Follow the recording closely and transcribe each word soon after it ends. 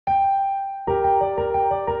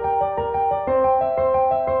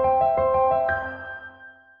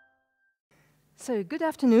So, good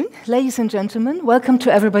afternoon, ladies and gentlemen. Welcome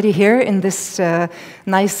to everybody here in this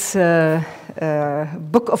nice room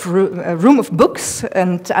of books.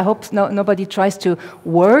 And I hope nobody tries to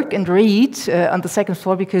work and read on the second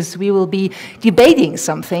floor, because we will be debating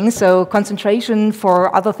something. So, concentration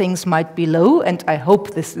for other things might be low, and I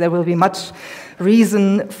hope there will be much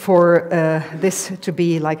reason for this to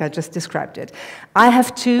be like I just described it. I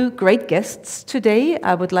have two great guests today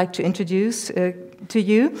I would like to introduce to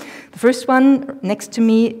you. The first one next to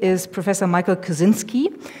me is Professor Michal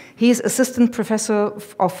Kosinski. He is Assistant Professor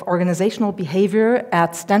of Organizational Behavior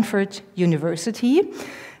at Stanford University.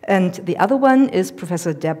 And the other one is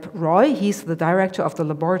Professor Deb Roy. He's the director of the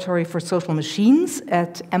Laboratory for Social Machines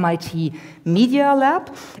at MIT Media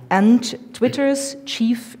Lab and Twitter's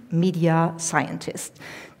chief media scientist.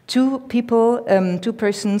 Two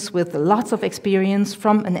persons with lots of experience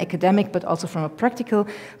from an academic but also from a practical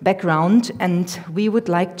background, and we would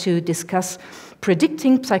like to discuss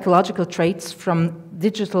predicting psychological traits from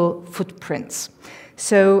digital footprints.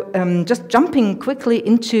 So just jumping quickly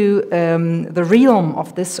into the realm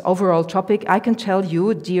of this overall topic, I can tell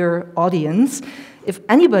you, dear audience, if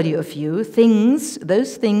anybody of you thinks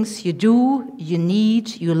those things you do, you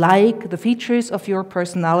need, you like, the features of your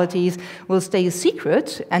personalities will stay a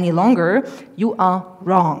secret any longer, you are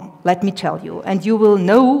wrong, let me tell you. And you will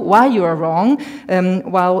know why you are wrong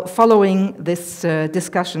while following this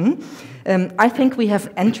discussion. I think we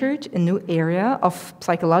have entered a new area of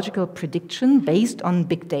psychological prediction based on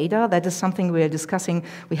big data. That is something we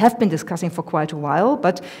have been discussing for quite a while,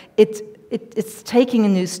 but it's taking a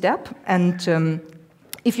new step. And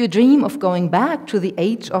if you dream of going back to the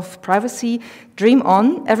age of privacy, dream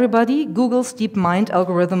on, everybody. Google's DeepMind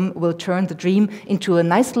algorithm will turn the dream into a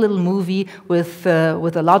nice little movie with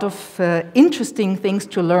a lot of interesting things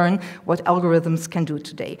to learn what algorithms can do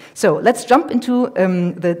today. So let's jump into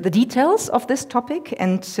the details of this topic.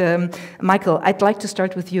 And Michal, I'd like to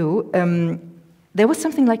start with you. There was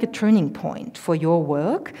something like a turning point for your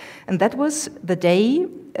work, and that was the day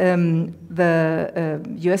the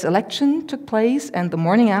US election took place and the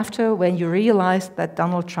morning after, when you realized that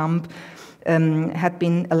Donald Trump had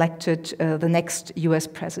been elected the next US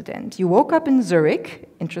president. You woke up in Zurich,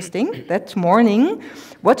 interesting, that morning,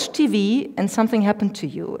 watched TV, and something happened to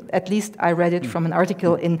you. At least I read it from an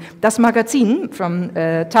article in Das Magazin from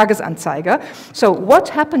Tagesanzeiger. So what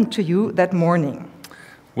happened to you that morning?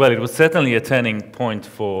 Well, it was certainly a turning point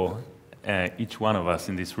for each one of us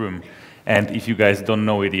in this room. And if you guys don't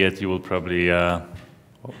know it yet, you will probably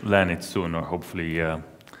learn it soon, or hopefully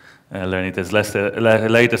learn it as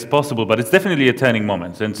late as possible. But it's definitely a turning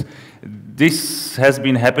moment. And this has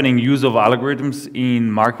been happening. Use of algorithms in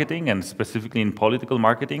marketing, and specifically in political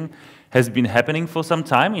marketing, has been happening for some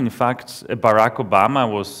time. In fact, Barack Obama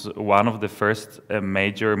was one of the first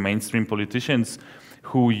major mainstream politicians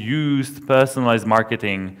who used personalized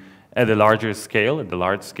marketing at a large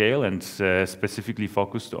scale, and specifically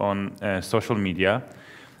focused on social media.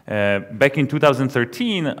 Back in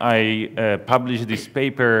 2013, I published this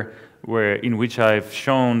paper in which I've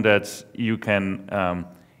shown that you can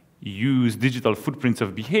use digital footprints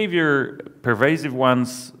of behavior, pervasive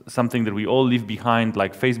ones, something that we all leave behind,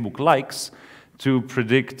 like Facebook likes, to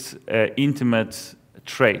predict intimate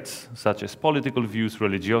traits such as political views,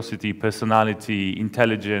 religiosity, personality,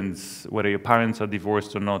 intelligence, whether your parents are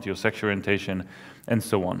divorced or not, your sexual orientation, and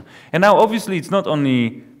so on. And now, obviously, it's not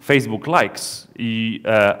only Facebook likes.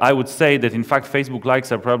 I would say that, in fact, Facebook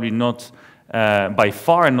likes are probably not, by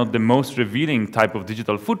far, not the most revealing type of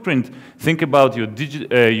digital footprint. Think about your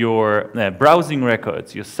browsing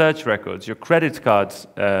records, your search records, your credit card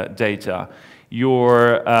data,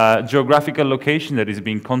 your geographical location that is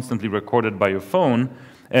being constantly recorded by your phone.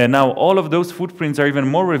 Now, all of those footprints are even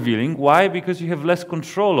more revealing. Why? Because you have less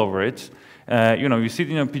control over it. You sit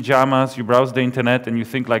in your pajamas, you browse the internet, and you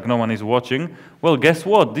think like no one is watching. Well, guess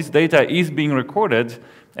what? This data is being recorded,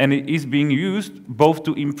 and it is being used both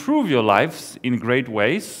to improve your lives in great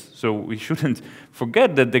ways. So we shouldn't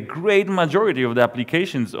forget that the great majority of the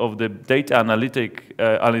applications of the data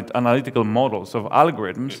analytical models of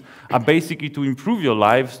algorithms are basically to improve your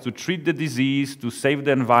lives, to treat the disease, to save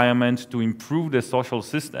the environment, to improve the social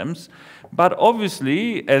systems. But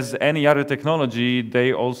obviously, as any other technology,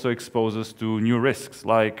 they also expose us to new risks,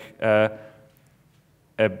 like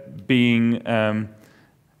being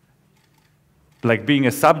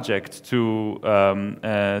a subject to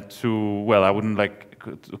well, I wouldn't like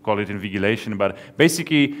to call it invigilation, but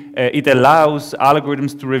basically it allows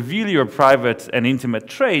algorithms to reveal your private and intimate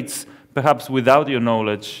traits, perhaps without your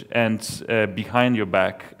knowledge and behind your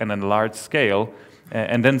back and on a large scale,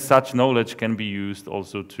 and then such knowledge can be used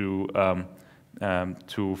also to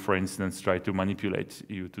to, for instance, try to manipulate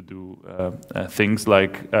you to do things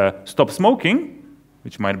like stop smoking,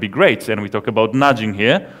 which might be great, and we talk about nudging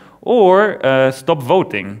here, or stop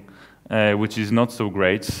voting, which is not so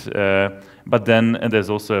great. But then there's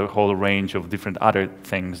also a whole range of different other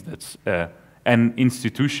things that an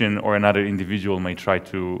institution or another individual may try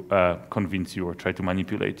to convince you or try to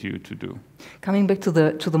manipulate you to do. Coming back to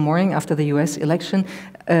the morning after the U.S. election,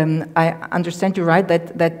 I understand you right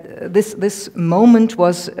that this moment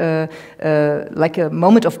was like a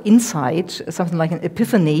moment of insight, something like an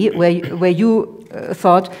epiphany, where you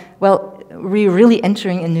thought, well, we're really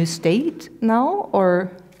entering a new state now,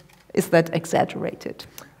 or is that exaggerated?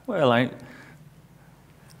 Well,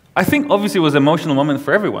 I think obviously it was an emotional moment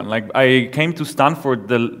for everyone. Like, I came to Stanford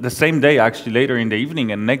the same day, actually later in the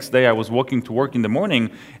evening, and next day I was walking to work in the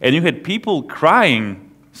morning, and you had people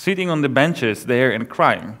crying, sitting on the benches there and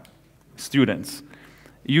crying, students.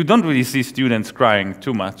 You don't really see students crying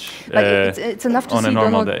too much it's enough to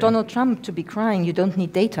see Donald Trump to be crying. You don't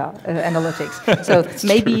need data analytics. So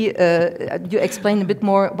maybe you explain a bit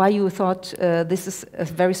more why you thought this is a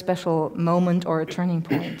very special moment or a turning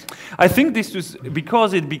point. I think this was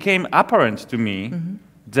because it became apparent to me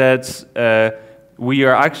that we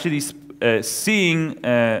are actually seeing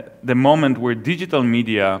the moment where digital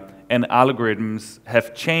media and algorithms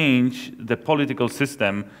have changed the political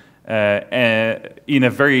system in a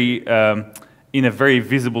very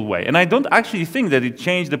visible way. And I don't actually think that it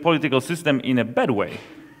changed the political system in a bad way,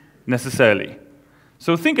 necessarily.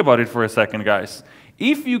 So think about it for a second, guys.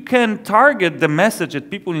 If you can target the message at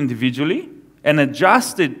people individually and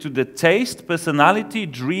adjust it to the taste, personality,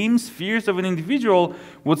 dreams, fears of an individual,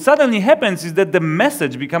 what suddenly happens is that the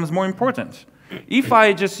message becomes more important. If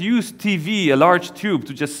I just use TV, a large tube,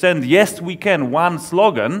 to just send, yes, we can, one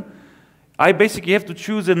slogan, I basically have to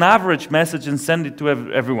choose an average message and send it to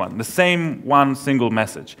everyone, the same one single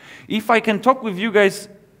message. If I can talk with you guys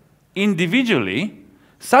individually,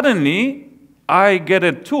 suddenly I get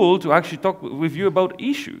a tool to actually talk with you about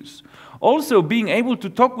issues. Also, being able to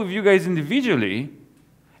talk with you guys individually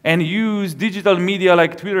and use digital media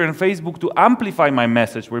like Twitter and Facebook to amplify my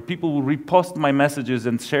message, where people will repost my messages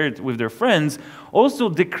and share it with their friends, also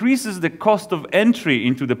decreases the cost of entry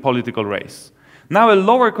into the political race. Now, a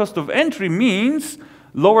lower cost of entry means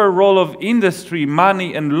lower role of industry,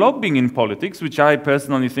 money, and lobbying in politics, which I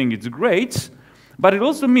personally think is great, but it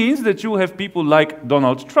also means that you have people like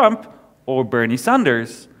Donald Trump or Bernie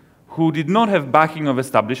Sanders, who did not have backing of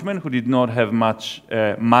establishment, who did not have much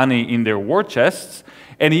money in their war chests,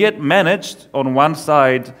 and yet managed, on one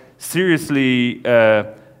side, seriously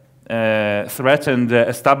threaten the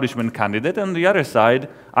establishment candidate, and on the other side,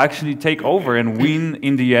 actually take over and win,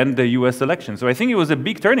 in the end, the US election. So I think it was a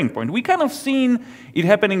big turning point. We kind of seen it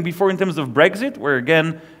happening before in terms of Brexit, where,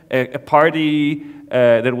 again, a party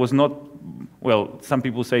that was not, well, some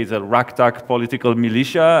people say it's a ragtag political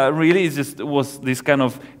militia, really. It was this kind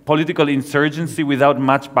of political insurgency without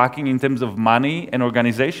much backing in terms of money and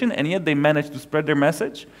organization, and yet they managed to spread their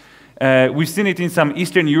message. We've seen it in some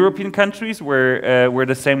Eastern European countries where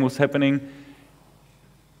the same was happening.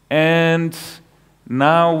 And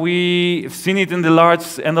now we've seen it in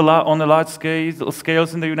on the large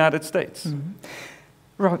scales in the United States.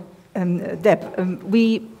 Mm-hmm. Right. Deb,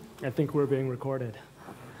 I think we're being recorded.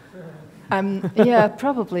 Yeah,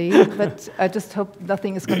 probably, but I just hope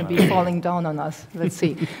nothing is going to be falling down on us. Let's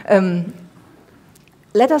see.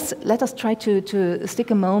 Let us try to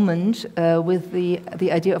stick a moment with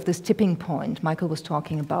the idea of this tipping point Michael was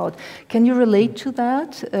talking about. Can you relate to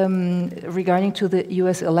that regarding to the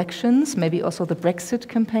US elections, maybe also the Brexit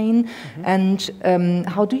campaign? Mm-hmm. And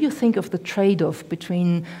how do you think of the trade-off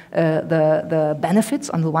between the benefits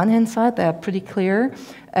on the one hand side, they are pretty clear,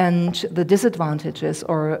 and the disadvantages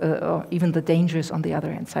or even the dangers on the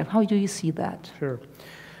other hand side? How do you see that? Sure.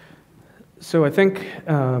 So I think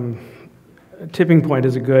tipping point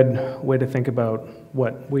is a good way to think about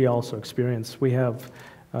what we also experience. We have,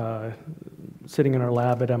 sitting in our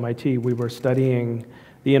lab at MIT, we were studying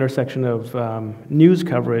the intersection of news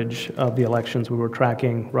coverage of the elections. We were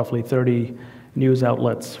tracking roughly 30 news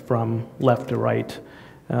outlets from left to right,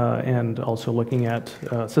 and also looking at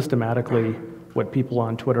systematically what people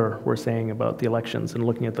on Twitter were saying about the elections and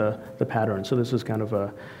looking at the pattern. So this was kind of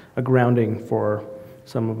a grounding for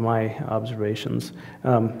some of my observations.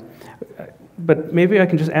 But maybe I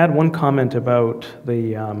can just add one comment about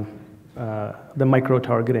the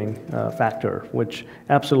micro-targeting factor, which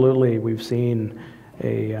absolutely we've seen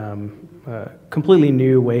a completely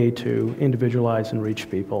new way to individualize and reach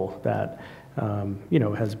people that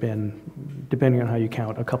has been, depending on how you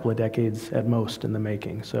count, a couple of decades at most in the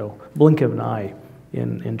making. So blink of an eye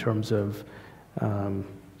in terms of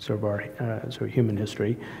sort of human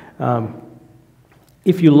history.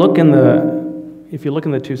 If you look in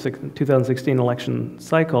the 2016 election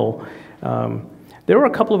cycle, there were a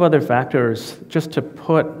couple of other factors just to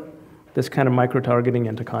put this kind of micro-targeting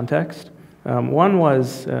into context. One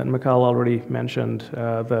was, Michal already mentioned,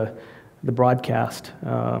 the broadcast,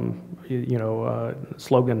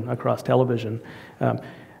 slogan across television.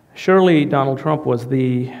 Surely Donald Trump was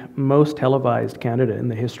the most televised candidate in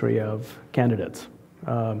the history of candidates.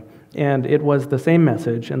 And it was the same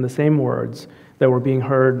message and the same words that were being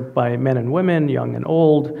heard by men and women, young and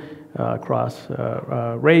old, across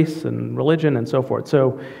race and religion and so forth.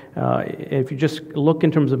 So if you just look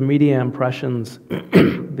in terms of media impressions,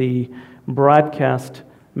 the broadcast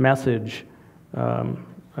message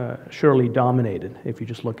surely dominated if you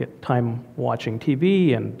just look at time watching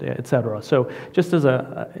TV and et cetera. So just as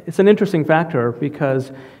it's an interesting factor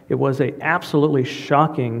because it was an absolutely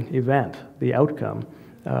shocking event, the outcome,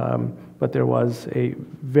 but there was a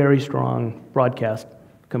very strong broadcast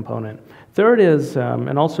component. Third is,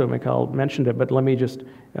 and also Michal mentioned it, but let me just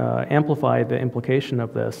amplify the implication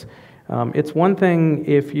of this. It's one thing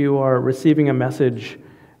if you are receiving a message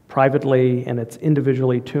privately and it's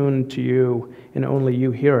individually tuned to you and only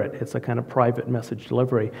you hear it. It's a kind of private message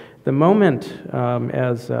delivery. The moment,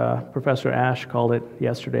 as Professor Ash called it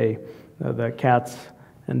yesterday, the cats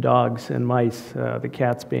and dogs and mice, the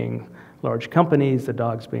cats being large companies, the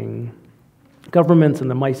dogs being governments,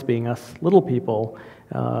 and the mice being us little people,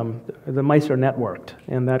 the mice are networked,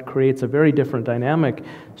 and that creates a very different dynamic.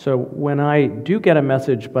 So when I do get a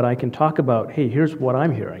message, but I can talk about, hey, here's what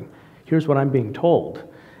I'm hearing, here's what I'm being told,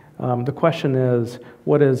 the question is,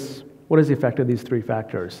 what is the effect of these three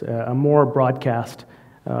factors? A more broadcast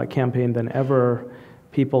campaign than ever,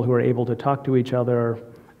 people who are able to talk to each other,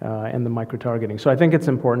 and the micro-targeting. So I think it's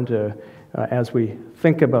important to, as we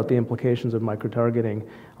think about the implications of micro-targeting,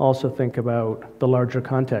 also think about the larger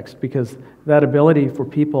context, because that ability for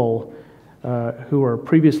people who were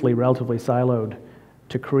previously relatively siloed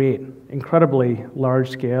to create incredibly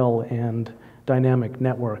large-scale and dynamic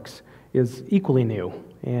networks is equally new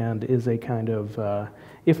and is a kind of,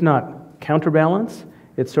 if not counterbalance,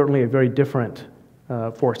 it's certainly a very different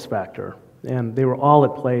force factor. And they were all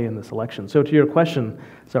at play in this election. So to your question,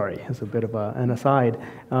 sorry, as a bit of an aside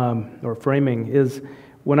or framing, is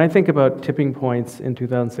when I think about tipping points in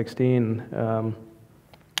 2016,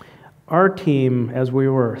 our team, as we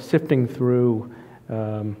were sifting through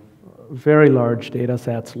very large data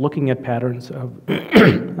sets, looking at patterns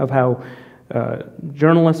of how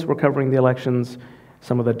journalists were covering the elections,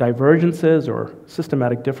 some of the divergences or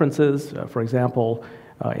systematic differences. For example,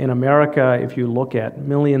 in America, if you look at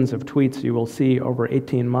millions of tweets, you will see over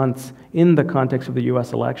 18 months in the context of the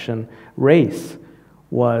US election, race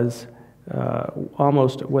was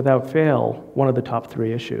almost without fail one of the top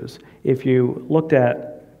three issues. If you looked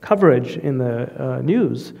at coverage in the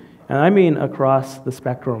news, and I mean across the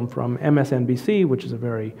spectrum from MSNBC, which is a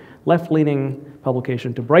very left-leaning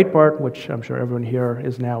publication, to Breitbart, which I'm sure everyone here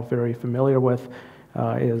is now very familiar with,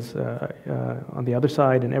 is on the other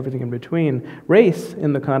side, and everything in between. Race,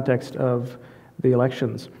 in the context of the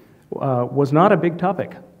elections, was not a big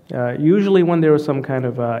topic. Usually when there was some kind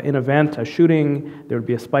of an event, a shooting, there would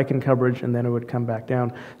be a spike in coverage, and then it would come back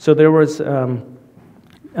down. So there was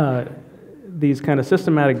these kind of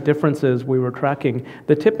systematic differences we were tracking.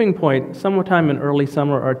 The tipping point, sometime in early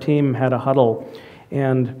summer, our team had a huddle,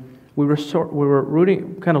 and we were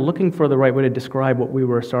kind of looking for the right way to describe what we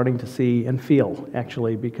were starting to see and feel,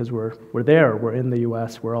 actually, because we're there, we're in the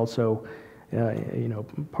US, we're also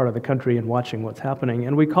part of the country and watching what's happening.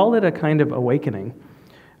 And we called it a kind of awakening,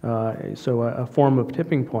 so a form of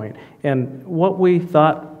tipping point. And what we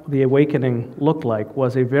thought the awakening looked like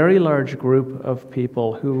was a very large group of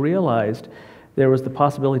people who realized there was the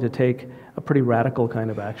possibility to take a pretty radical kind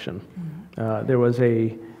of action. There was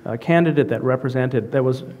a candidate that represented, that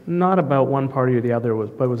was not about one party or the other,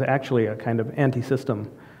 but was actually a kind of anti-system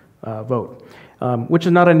vote, which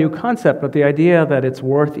is not a new concept, but the idea that it's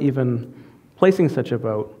worth even placing such a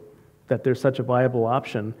vote, that there's such a viable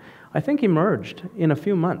option, I think emerged in a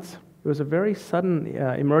few months. It was a very sudden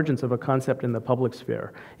emergence of a concept in the public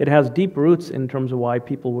sphere. It has deep roots in terms of why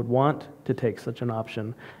people would want to take such an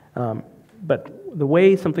option, but the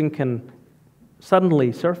way something can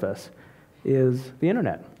suddenly surface is the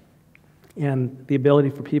internet, and the ability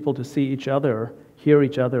for people to see each other, hear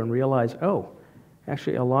each other, and realize, oh,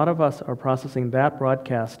 actually a lot of us are processing that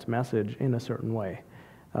broadcast message in a certain way.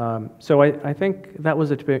 So I think that was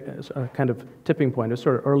a kind of tipping point. It was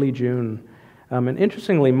sort of early June. And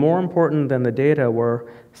interestingly, more important than the data were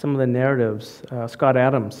some of the narratives. Scott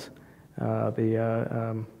Adams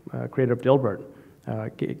the creator of Dilbert,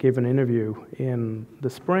 gave an interview in the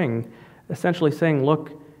spring, essentially saying,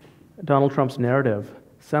 look, Donald Trump's narrative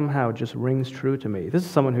somehow just rings true to me. This is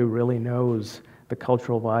someone who really knows the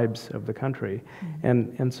cultural vibes of the country.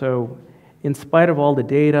 And so, in spite of all the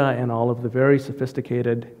data and all of the very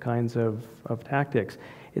sophisticated kinds of tactics,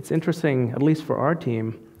 it's interesting, at least for our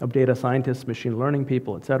team of data scientists, machine learning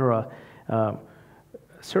people, et cetera,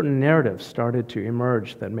 certain narratives started to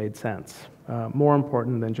emerge that made sense, more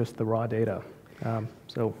important than just the raw data.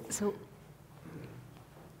 So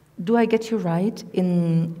do I get you right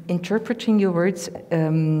in interpreting your words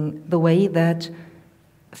the way that,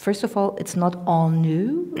 first of all, it's not all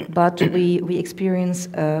new, but we experience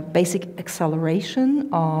a basic acceleration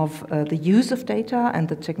of the use of data and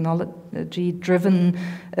the technology-driven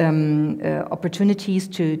opportunities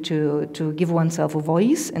to give oneself a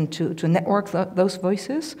voice and to network those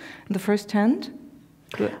voices in the first hand?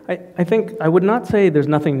 I think I would not say there's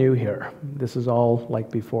nothing new here. This is all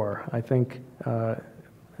like before. I think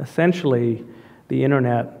essentially the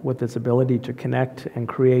internet, with its ability to connect and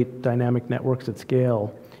create dynamic networks at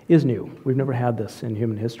scale, is new. We've never had this in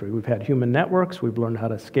human history. We've had human networks, we've learned how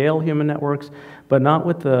to scale human networks, but not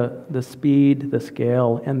with the speed, the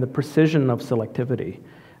scale, and the precision of selectivity.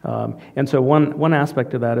 And so one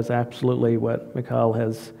aspect of that is absolutely what Michal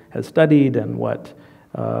has studied and what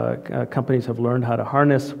companies have learned how to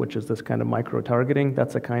harness, which is this kind of micro-targeting.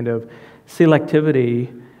 That's a kind of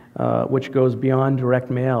selectivity which goes beyond direct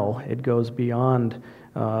mail. It goes beyond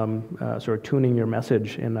sort of tuning your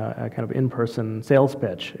message in a kind of in-person sales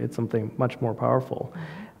pitch. It's something much more powerful.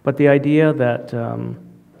 But the idea that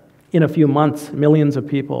in a few months, millions of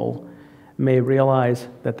people may realize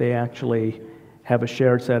that they actually have a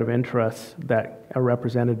shared set of interests that are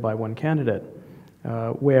represented by one candidate,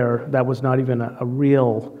 where that was not even a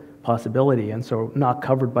real possibility, and so not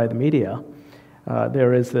covered by the media.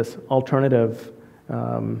 There is this alternative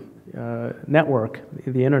network,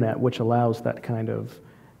 the internet, which allows that kind of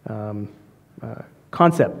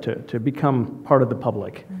concept to become part of the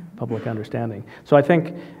public understanding. So I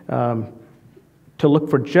think to look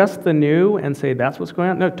for just the new and say that's what's going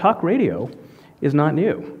on, no, talk radio is not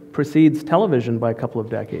new. Precedes television by a couple of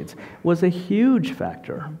decades, was a huge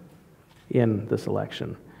factor in this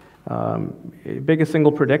election. Biggest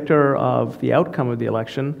single predictor of the outcome of the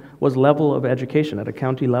election was level of education at a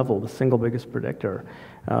county level, the single biggest predictor.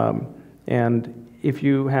 And if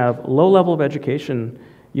you have low level of education,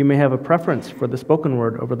 you may have a preference for the spoken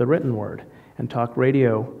word over the written word, and talk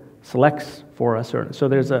radio selects for a certain. So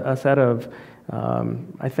there's a set of,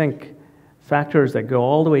 I think, factors that go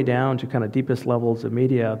all the way down to kind of deepest levels of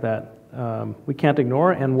media that we can't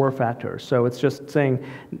ignore and were factors. So it's just saying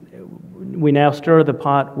we now stir the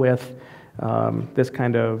pot with this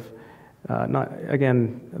kind of,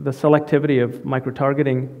 again, the selectivity of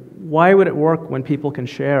micro-targeting. Why would it work when people can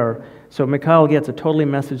share? So Michal gets a totally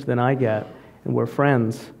message than I get, and we're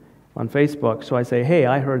friends on Facebook. So I say, hey,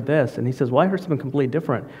 I heard this. And he says, well, I heard something completely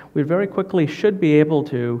different. We very quickly should be able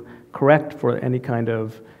to correct for any kind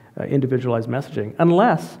of individualized messaging,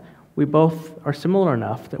 unless we both are similar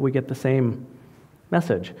enough that we get the same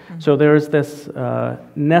message. Mm-hmm. So there's this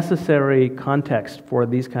necessary context for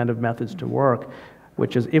these kind of methods to work,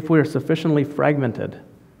 which is if we're sufficiently fragmented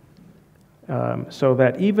so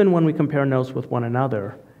that even when we compare notes with one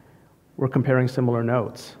another, we're comparing similar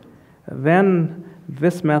notes. Then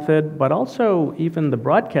this method, but also even the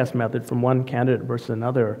broadcast method from one candidate versus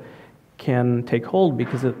another, can take hold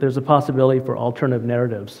because there's a possibility for alternative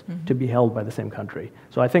narratives to be held by the same country.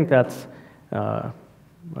 So I think that's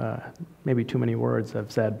maybe too many words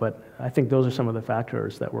I've said, but I think those are some of the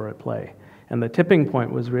factors that were at play. And the tipping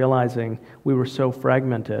point was realizing we were so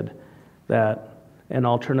fragmented that an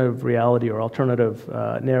alternative reality or alternative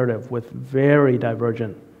narrative with very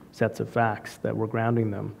divergent sets of facts that were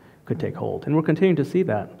grounding them could take hold. And we're continuing to see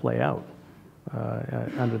that play out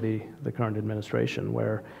under the current administration,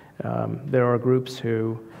 where there are groups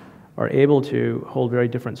who are able to hold very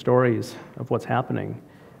different stories of what's happening,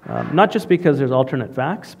 not just because there's alternate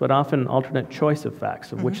facts, but often alternate choice of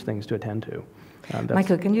facts of which things to attend to.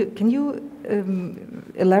 Michael, can you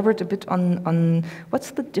elaborate a bit on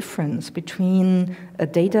what's the difference between a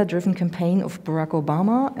data-driven campaign of Barack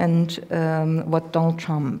Obama and what Donald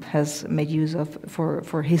Trump has made use of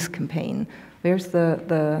for his campaign? Where's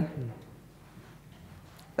the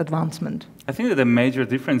advancement? I think that the major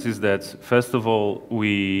difference is that, first of all,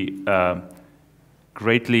 we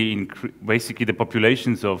greatly basically the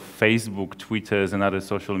populations of Facebook, Twitters, and other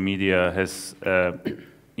social media has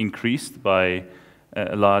increased by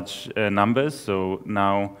large numbers. So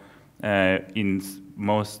now in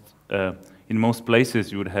in most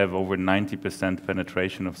places you would have over 90%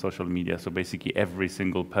 penetration of social media. So basically every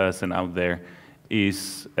single person out there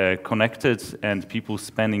is connected, and people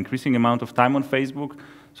spend increasing amount of time on Facebook.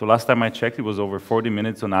 So last time I checked, it was over 40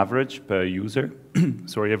 minutes on average per user,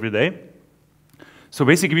 sorry, every day. So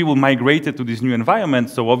basically people migrated to this new environment,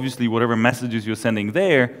 so obviously whatever messages you're sending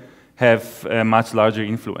there have a much larger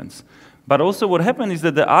influence. But also what happened is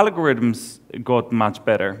that the algorithms got much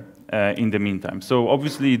better in the meantime. So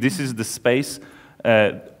obviously this is the space.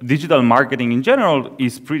 Digital marketing in general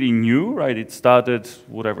is pretty new, right? It started,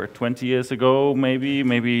 whatever, 20 years ago,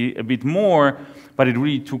 maybe a bit more, but it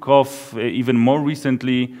really took off even more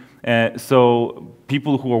recently. So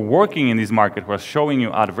people who are working in this market, who are showing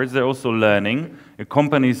you adverts, they're also learning.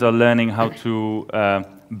 Companies are learning how to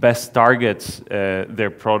best target their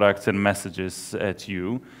products and messages at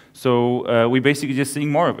you. So we're basically just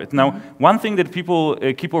seeing more of it. Now, one thing that people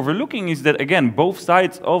keep overlooking is that, again, both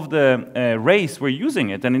sides of the race were using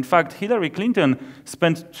it. And in fact, Hillary Clinton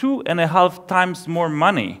spent 2.5 times more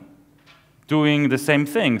money doing the same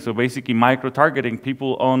thing. So basically micro-targeting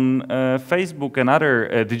people on Facebook and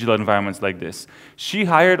other digital environments like this. She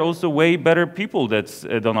hired also way better people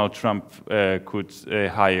that Donald Trump could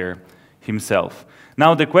hire himself.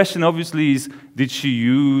 Now the question obviously is, did she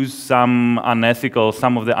use some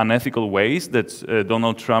of the unethical ways that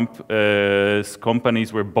Donald Trump's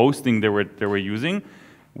companies were boasting they were using?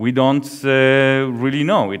 We don't really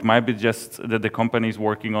know. It might be just that the companies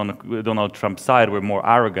working on Donald Trump's side were more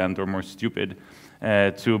arrogant or more stupid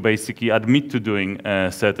to basically admit to doing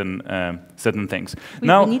certain things.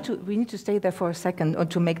 We need to stay there for a second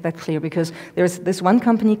to make that clear, because there's this one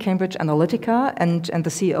company, Cambridge Analytica, and the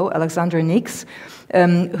CEO, Alexander Nix,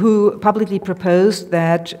 who publicly proposed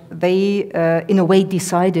that they, in a way,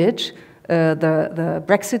 decided the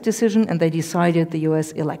Brexit decision, and they decided the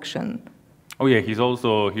US election. Oh yeah, he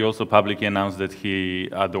also publicly announced that he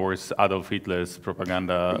adores Adolf Hitler's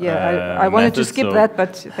propaganda. Yeah, I wanted to skip that,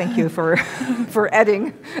 but thank you for for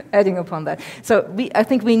adding upon that. So I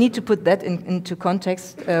think we need to put that into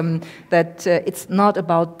context, that it's not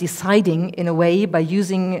about deciding in a way by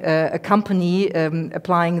using a company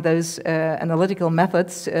applying those analytical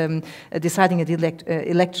methods, deciding an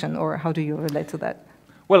election, or how do you relate to that?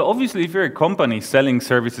 Well, obviously, if you're a company selling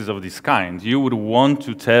services of this kind, you would want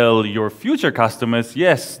to tell your future customers,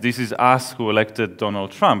 yes, this is us who elected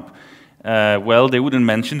Donald Trump. Well, they wouldn't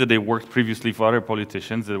mention that they worked previously for other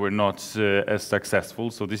politicians that were not as successful,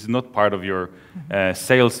 so this is not part of your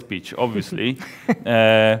sales speech, obviously.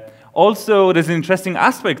 Also, there's an interesting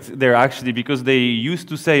aspect there, actually, because they used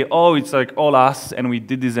to say, oh, it's like all us, and we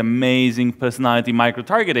did this amazing personality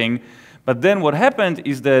micro-targeting. But then what happened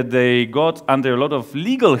is that they got under a lot of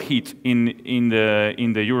legal heat in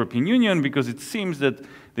the European Union, because it seems that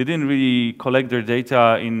they didn't really collect their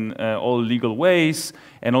data in all legal ways,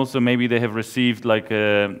 and also maybe they have received like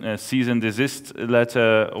a cease and desist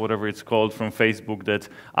letter, or whatever it's called, from Facebook that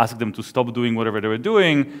asked them to stop doing whatever they were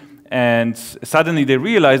doing. And suddenly they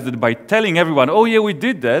realized that by telling everyone, oh yeah, we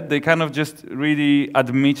did that, they kind of just really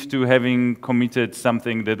admit to having committed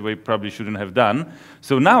something that we probably shouldn't have done.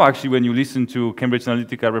 So now actually when you listen to Cambridge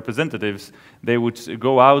Analytica representatives, they would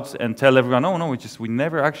go out and tell everyone, oh no, we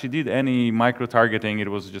never actually did any micro-targeting, it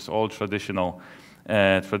was just all traditional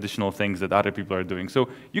things that other people are doing. So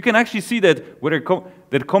you can actually see that whether that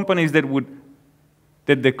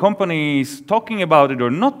the companies talking about it or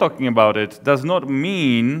not talking about it does not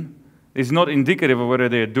mean, is not indicative of whether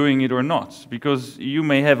they're doing it or not, because you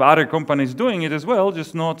may have other companies doing it as well,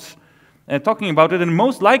 just not talking about it, and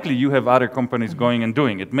most likely you have other companies going and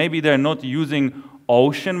doing it. Maybe they're not using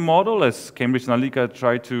ocean model, as Cambridge Analytica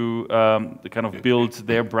tried to kind of build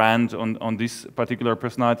their brand on this particular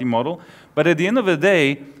personality model, but at the end of the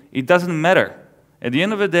day, it doesn't matter. At the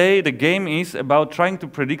end of the day, the game is about trying to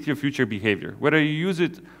predict your future behavior. Whether you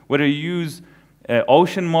use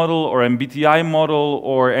ocean model or MBTI model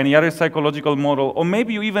or any other psychological model, or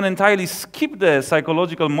maybe you even entirely skip the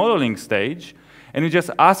psychological modeling stage and you just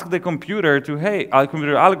ask the computer to, hey,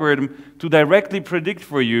 computer algorithm, to directly predict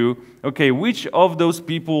for you, okay, which of those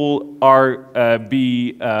people are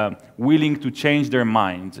willing to change their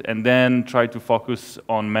mind, and then try to focus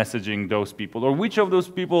on messaging those people, or which of those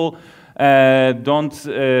people don't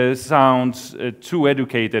sound too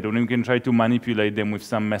educated, and you can try to manipulate them with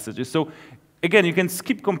some messages. So again, you can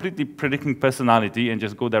skip completely predicting personality and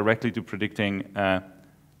just go directly to predicting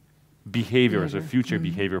behaviors or future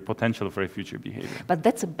behavior, potential for a future behavior. But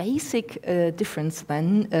that's a basic difference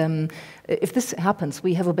then. If this happens,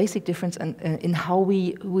 we have a basic difference in how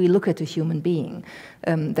we look at a human being.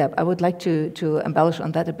 Deb, I would like to embellish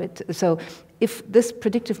on that a bit. So if this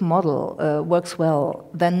predictive model works well,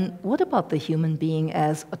 then what about the human being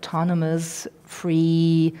as autonomous,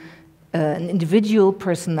 free, an individual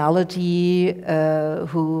personality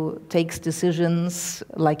who takes decisions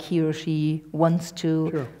like he or she wants to?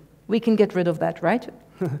 Sure. We can get rid of that, right?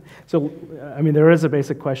 So, I mean, there is a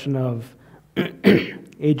basic question of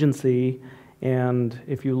agency, and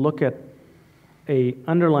if you look at a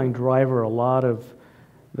underlying driver, a lot of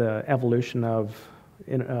the evolution of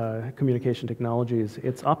communication technologies,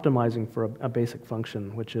 it's optimizing for a basic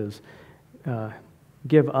function, which is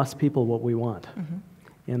give us people what we want.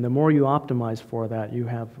 And the more you optimize for that, you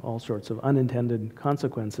have all sorts of unintended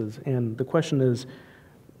consequences. And the question is,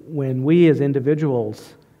 when we as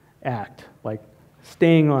individuals act, like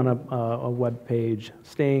staying on a web page,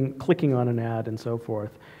 clicking on an ad and so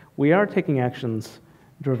forth, we are taking actions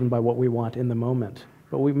driven by what we want in the moment.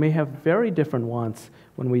 But we may have very different wants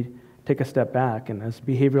when we take a step back, and as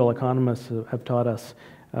behavioral economists have taught us,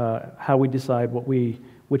 how we decide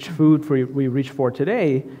which food we reach for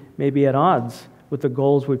today may be at odds with the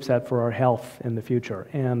goals we've set for our health in the future.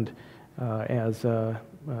 And as Dan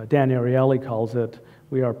Ariely calls it,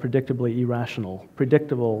 we are predictably irrational,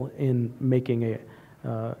 predictable in making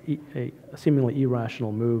a seemingly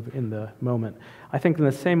irrational move in the moment. I think in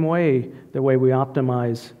the same way, the way we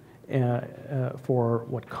optimize for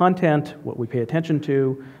what content, what we pay attention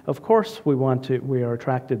to, of course we are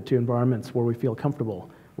attracted to environments where we feel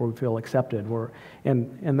comfortable, where we feel accepted,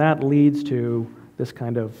 and that leads to this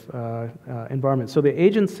kind of environment. So the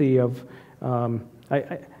agency of, I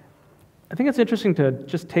think it's interesting to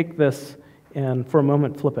just take this and for a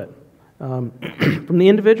moment flip it. From the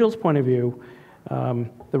individual's point of view,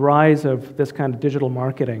 the rise of this kind of digital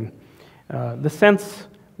marketing, the sense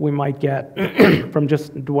we might get from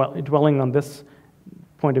just dwelling on this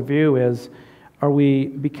point of view is, are we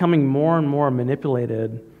becoming more and more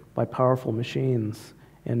manipulated by powerful machines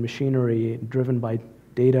and machinery driven by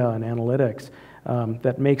data and analytics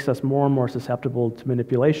that makes us more and more susceptible to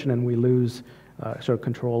manipulation, and we lose sort of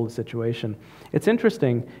control of the situation. It's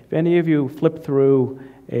interesting, if any of you flip through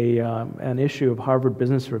an issue of Harvard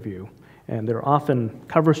Business Review, and there are often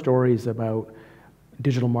cover stories about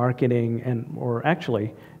digital marketing or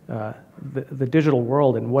actually the digital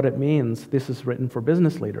world and what it means. This is written for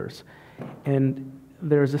business leaders. And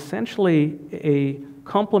there's essentially a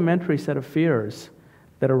complementary set of fears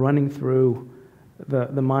that are running through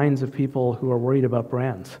the minds of people who are worried about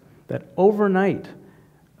brands. That overnight,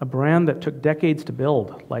 a brand that took decades to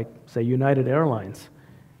build, like, say, United Airlines,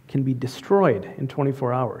 can be destroyed in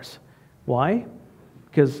 24 hours. Why?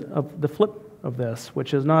 Because of the flip of this,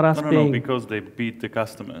 which is not us being... No, because they beat the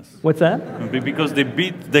customers. What's that? Because they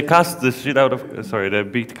beat the they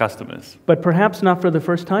beat customers. But perhaps not for the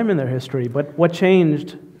first time in their history. But what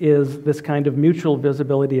changed is this kind of mutual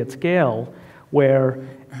visibility at scale, where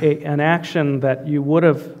an action that you would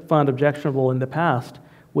have found objectionable in the past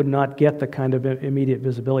would not get the kind of immediate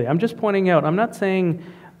visibility. I'm just pointing out, I'm not saying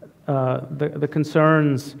the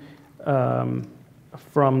concerns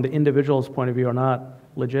from the individual's point of view are not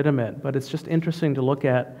legitimate, but it's just interesting to look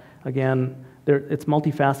at, again, it's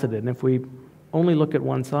multifaceted, and if we only look at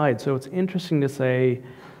one side, so it's interesting to say,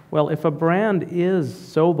 well, if a brand is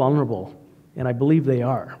so vulnerable, and I believe they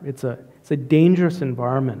are, it's a dangerous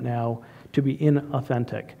environment now to be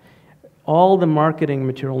inauthentic. All the marketing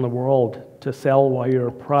material in the world to sell why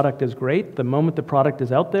your product is great, the moment the product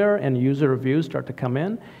is out there and user reviews start to come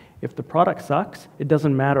in, if the product sucks, it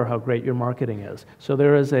doesn't matter how great your marketing is. So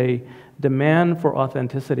there is a demand for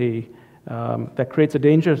authenticity that creates a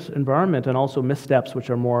dangerous environment, and also missteps, which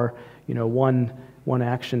are more, one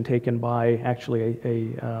action taken by actually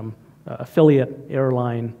a affiliate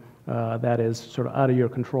airline that is sort of out of your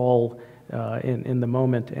control in the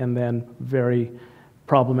moment, and then very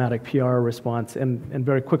problematic PR response, and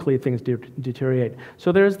very quickly things deteriorate.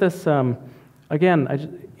 So there's this,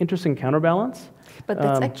 again, interesting counterbalance. But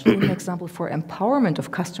that's actually an example for empowerment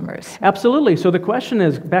of customers. Absolutely. So the question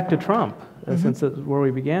is, back to Trump, since that's where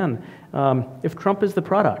we began. If Trump is the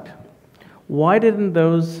product, why didn't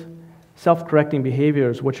those self-correcting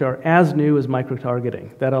behaviors, which are as new as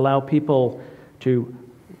microtargeting, that allow people to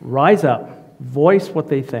rise up, voice what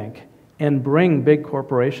they think, and bring big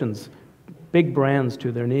corporations, big brands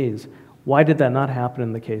to their knees, why did that not happen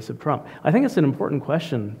in the case of Trump? I think it's an important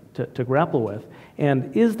question to grapple with.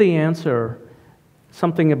 And is the answer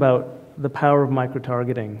something about the power of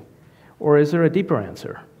microtargeting, or is there a deeper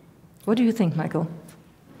answer? What do you think, Michael?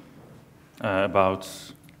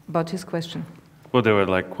 About his question. Well, there were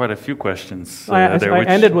like quite a few questions. I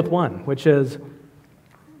ended with one, which is,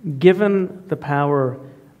 given the power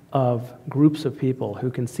of groups of people who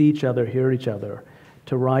can see each other, hear each other,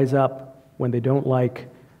 to rise up when they don't like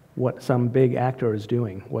what some big actor is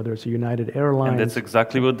doing, whether it's a United Airlines. And that's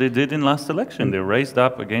exactly what they did in last election. They raised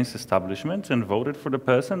up against establishment and voted for the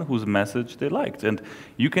person whose message they liked. And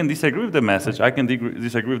you can disagree with the message, I can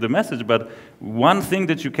disagree with the message, but one thing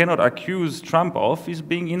that you cannot accuse Trump of is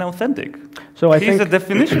being inauthentic. So he's a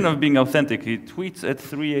definition of being authentic. He tweets at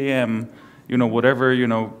 3 a.m., whatever,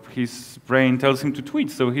 his brain tells him to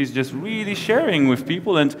tweet. So he's just really sharing with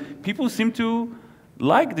people, and people seem to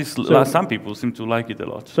like this. Some people seem to like it a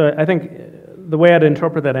lot. So I think the way I'd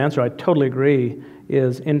interpret that answer, I totally agree,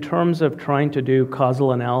 is in terms of trying to do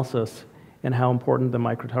causal analysis and how important the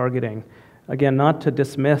microtargeting. Again, not to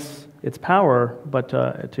dismiss its power, but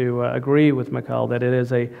to agree with Michal that it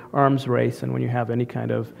is a arms race, and when you have any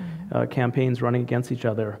kind of campaigns running against each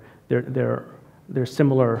other, they're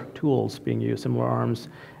similar tools being used, similar arms,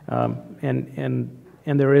 and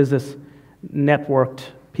there is this networked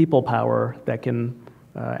people power that can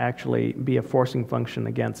actually be a forcing function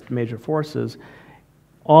against major forces.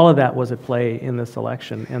 All of that was at play in this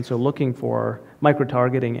election, and so looking for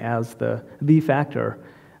microtargeting as the factor,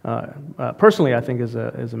 personally, I think is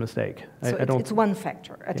a mistake. So it's one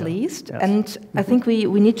factor at least, yes. And I think we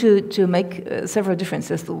need to make several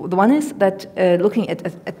differences. The one is that looking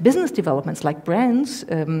at business developments like brands,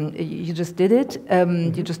 you just did it,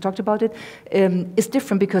 you just talked about it, is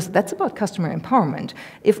different because that's about customer empowerment.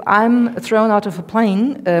 If I'm thrown out of a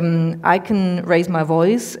plane, I can raise my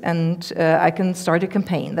voice and I can start a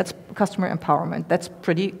campaign. That's customer empowerment. That's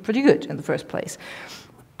pretty good in the first place.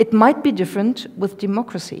 It might be different with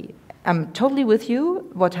democracy. I'm totally with you.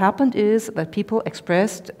 What happened is that people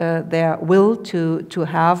expressed their will to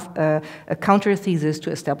have a counter thesis to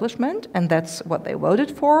establishment, and that's what they voted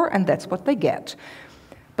for, and that's what they get.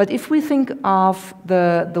 But if we think of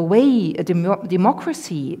the way a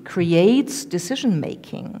democracy creates decision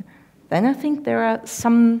making, then I think there are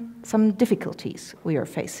some difficulties we are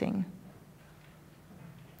facing.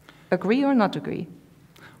 Agree or not agree?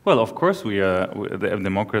 Well, of course, the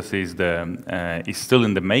democracy is still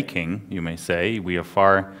in the making, you may say. We are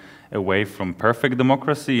far away from perfect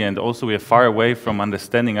democracy, and also we are far away from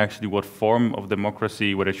understanding actually what form of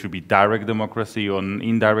democracy, whether it should be direct democracy or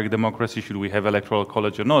indirect democracy, should we have electoral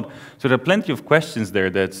college or not. So there are plenty of questions there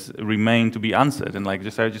that remain to be answered. And I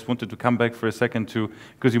just wanted to come back for a second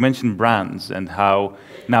because you mentioned brands and how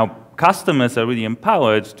now customers are really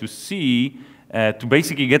empowered to see to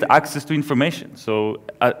basically get access to information. So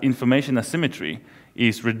information asymmetry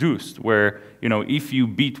is reduced, where if you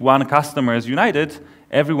beat one customer as United,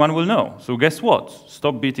 everyone will know. So guess what?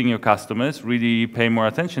 Stop beating your customers, really pay more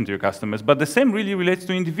attention to your customers. But the same really relates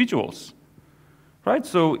to individuals, right?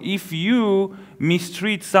 So if you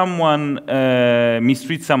mistreat someone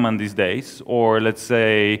these days, or let's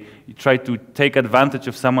say you try to take advantage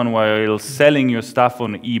of someone while selling your stuff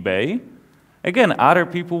on eBay, again, other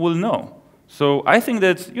people will know. So I think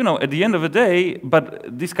that, at the end of the day, but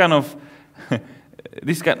this kind of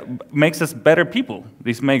makes us better people.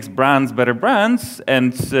 This makes brands better brands,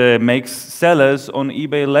 and makes sellers on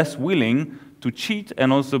eBay less willing to cheat,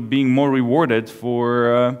 and also being more rewarded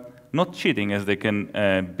for not cheating, as they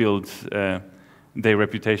can build their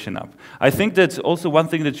reputation up. I think that also one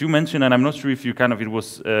thing that you mentioned, and I'm not sure if it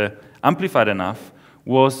was amplified enough,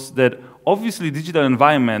 was that obviously digital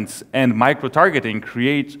environments and micro-targeting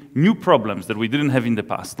create new problems that we didn't have in the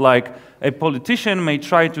past. Like a politician may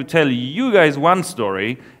try to tell you guys one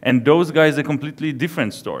story and those guys a completely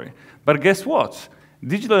different story. But guess what?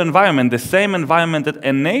 Digital environment, the same environment that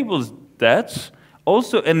enables that,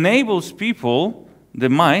 also enables people, the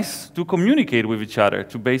mice, to communicate with each other,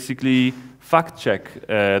 to basically fact-check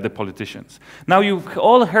the politicians. Now, you've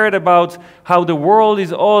all heard about how the world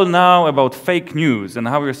is all now about fake news and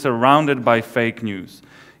how we're surrounded by fake news.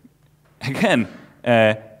 Again,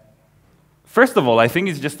 first of all, I think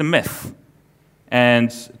it's just a myth.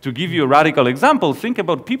 And to give you a radical example, think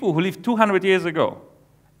about people who lived 200 years ago.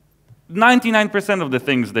 99% of the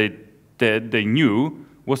things they knew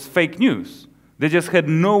was fake news. They just had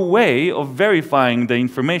no way of verifying the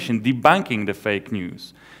information, debunking the fake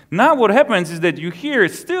news. Now what happens is that you hear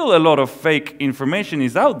still a lot of fake information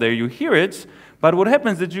is out there, you hear it, but what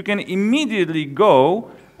happens is that you can immediately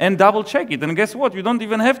go and double check it. And guess what? You don't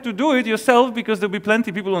even have to do it yourself, because there'll be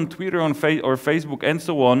plenty of people on Twitter or Facebook and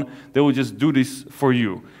so on that will just do this for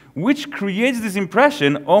you. Which creates this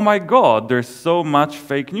impression, oh my God, there's so much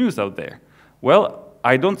fake news out there. Well,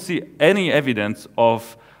 I don't see any evidence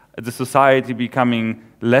of the society becoming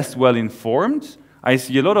less well informed. I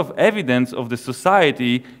see a lot of evidence of the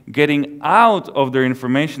society getting out of their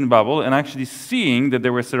information bubble and actually seeing that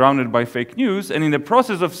they were surrounded by fake news, and in the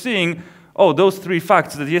process of seeing, oh, those 3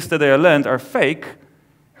 facts that yesterday I learned are fake,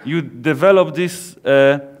 you develop this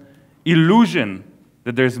illusion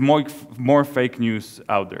that there's more fake news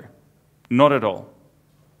out there. Not at all.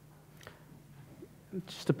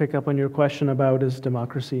 Just to pick up on your question about is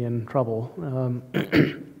democracy in trouble,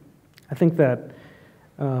 I think that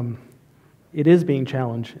it is being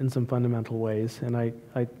challenged in some fundamental ways, and I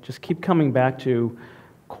just keep coming back to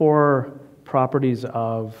core properties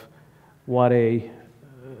of what an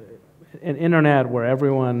internet where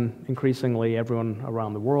increasingly everyone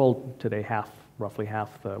around the world, today roughly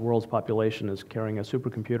half the world's population is carrying a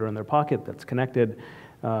supercomputer in their pocket that's connected,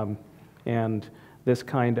 and this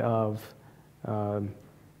kind of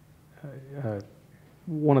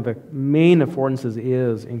one of the main affordances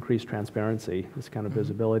is increased transparency, this kind of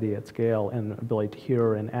visibility at scale and ability to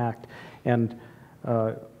hear and act. And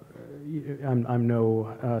I'm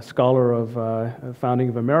no scholar of founding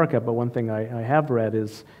of America, but one thing I have read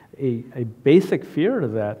is a basic fear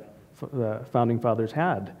that the founding fathers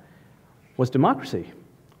had was democracy,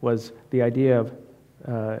 was the idea of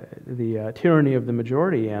the tyranny of the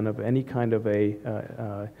majority and of any kind of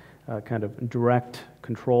kind of direct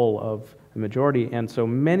control of the majority. And so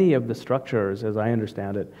many of the structures, as I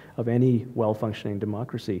understand it, of any well-functioning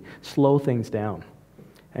democracy slow things down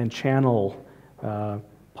and channel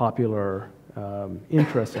popular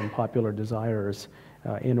interests and popular desires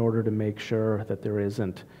in order to make sure that there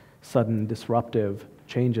isn't sudden disruptive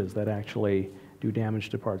changes that actually do damage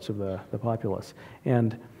to parts of the populace.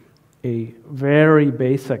 And a very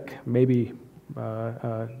basic, maybe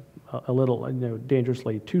a little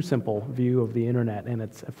dangerously too simple view of the internet and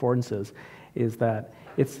its affordances is that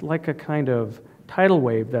it's like a kind of tidal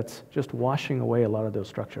wave that's just washing away a lot of those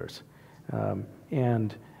structures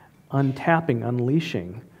and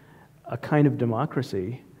unleashing a kind of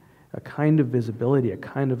democracy, a kind of visibility, a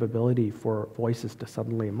kind of ability for voices to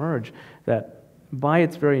suddenly emerge that by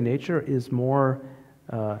its very nature is more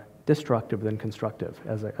destructive than constructive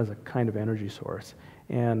as a kind of energy source.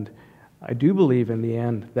 And I do believe in the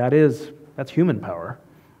end that's human power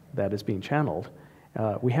that is being channeled.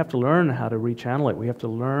 We have to learn how to rechannel it. We have to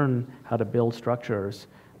learn how to build structures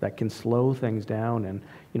that can slow things down. And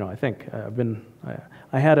I think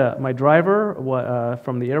I had my driver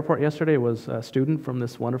from the airport yesterday was a student from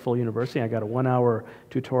this wonderful university. I got a 1-hour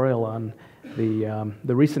tutorial on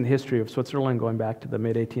the recent history of Switzerland going back to the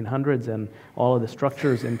mid-1800s and all of the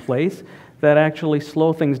structures in place that actually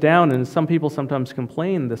slow things down. And some people sometimes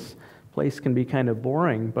complain this place can be kind of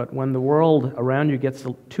boring, but when the world around you gets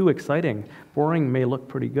too exciting, boring may look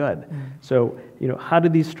pretty good. So, how do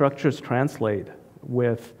these structures translate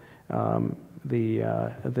with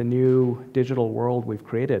the new digital world we've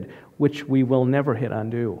created, which we will never hit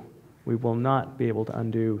undo? We will not be able to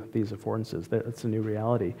undo these affordances. That's a new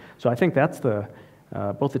reality. So I think that's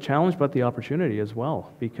both the challenge but the opportunity as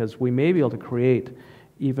well, because we may be able to create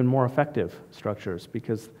even more effective structures,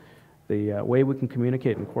 because the way we can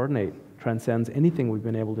communicate and coordinate transcends anything we've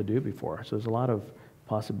been able to do before. So there's a lot of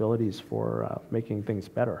possibilities for making things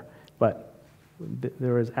better. But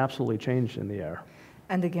there is absolutely change in the air.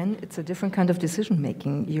 And again, it's a different kind of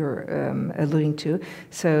decision-making you're alluding to.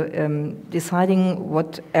 So deciding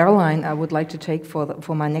what airline I would like to take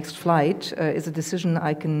for my next flight is a decision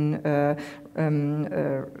I can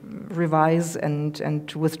revise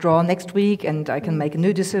and withdraw next week, and I can make a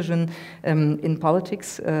new decision. In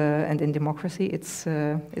politics and in democracy, it's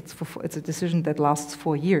a decision that lasts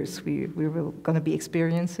 4 years. We're going to be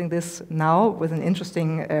experiencing this now with an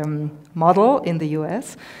interesting model in the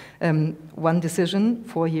US. One decision,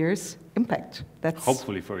 4 years impact. That's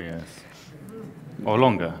hopefully 4 years or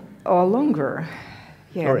longer. Or longer,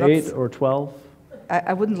 yeah. Or 8 or 12.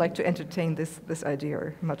 I wouldn't like to entertain this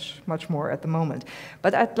idea much more at the moment.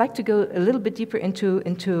 But I'd like to go a little bit deeper into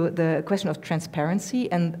the question of transparency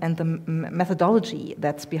and the methodology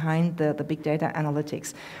that's behind the big data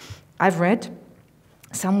analytics. I've read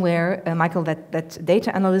somewhere, Michael, that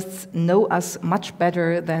data analysts know us much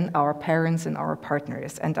better than our parents and our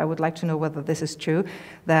partners. And I would like to know whether this is true,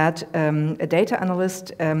 that a data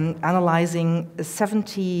analyst analyzing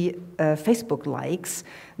 70 Facebook likes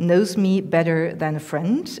knows me better than a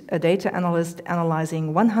friend. A data analyst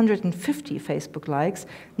analyzing 150 Facebook likes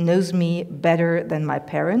knows me better than my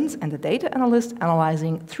parents. And a data analyst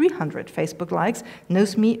analyzing 300 Facebook likes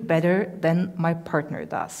knows me better than my partner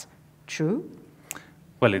does. True?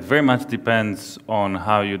 Well, it very much depends on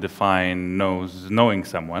how you define knowing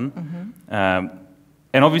someone. Mm-hmm.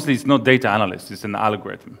 And obviously, it's not data analyst, it's an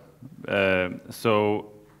algorithm.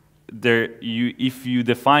 So if you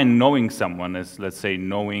define knowing someone as, let's say,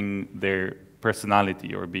 knowing their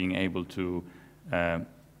personality or being able to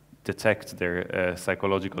detect their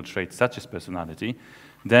psychological traits such as personality,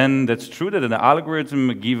 then that's true that an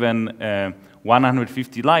algorithm given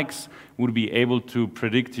 150 likes would be able to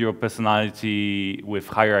predict your personality with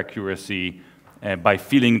higher accuracy by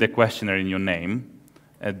filling the questionnaire in your name.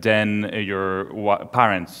 Then your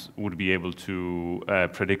parents would be able to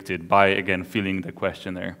predict it by, again, filling the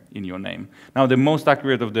questionnaire in your name. Now, the most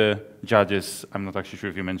accurate of the judges, I'm not actually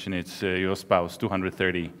sure if you mentioned it, your spouse,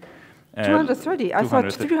 230. 230? I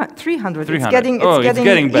thought 300. 300. It's getting better.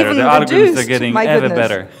 Even the algorithms are reduced. getting My ever goodness.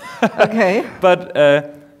 better. Okay.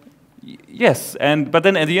 But yes, but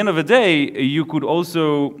then at the end of the day, you could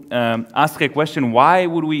also ask a question: why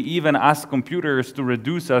would we even ask computers to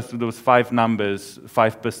reduce us to those 5 numbers,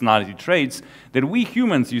 5 personality traits that we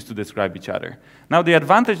humans use to describe each other? Now, the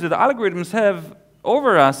advantage that algorithms have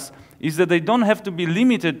over us is that they don't have to be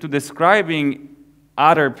limited to describing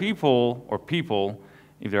other people or people,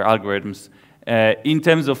 if they're algorithms, in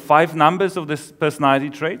terms of 5 numbers of this personality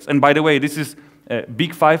traits. And by the way, this is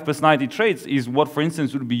big 5 personality traits is what, for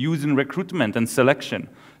instance, would be used in recruitment and selection.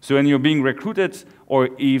 So when you're being recruited, or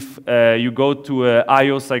if you go to an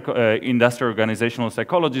IO, industrial organizational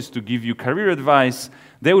psychologist, to give you career advice,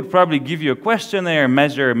 they would probably give you a questionnaire,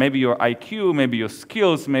 measure maybe your IQ, maybe your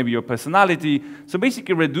skills, maybe your personality. So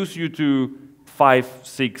basically reduce you to 5,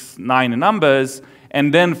 6, 9 numbers.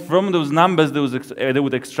 And then from those numbers, they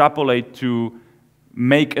would extrapolate to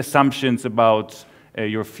make assumptions about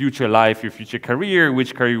your future life, your future career,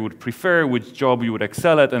 which career you would prefer, which job you would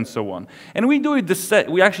excel at, and so on. And we do it.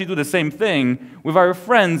 We actually do the same thing with our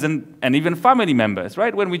friends and even family members,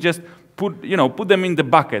 right? When we just put them in the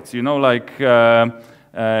buckets, like a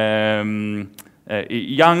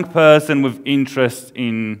young person with interest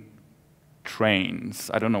in trains.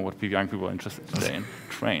 I don't know what young people are interested today in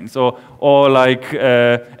trains. Or like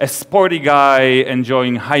a sporty guy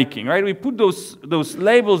enjoying hiking, right? We put those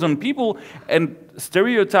labels on people and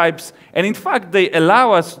stereotypes, and in fact, they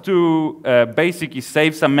allow us to basically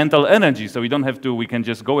save some mental energy, so we don't have to, we can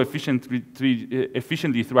just go efficiently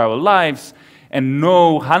through our lives and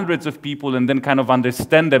know hundreds of people and then kind of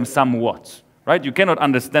understand them somewhat. Right? You cannot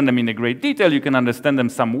understand them in a great detail, you can understand them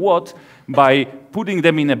somewhat by putting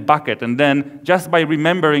them in a bucket, and then just by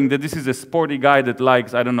remembering that this is a sporty guy that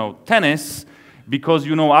likes, I don't know, tennis, because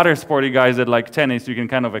you know other sporty guys that like tennis, you can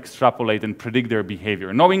kind of extrapolate and predict their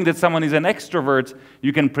behavior. Knowing that someone is an extrovert,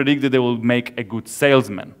 you can predict that they will make a good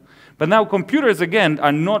salesman. But now computers, again,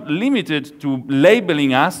 are not limited to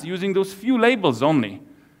labeling us using those few labels only.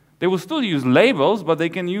 They will still use labels, but they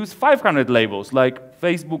can use 500 labels, like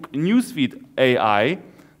Facebook newsfeed AI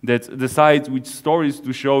that decides which stories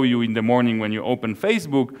to show you in the morning when you open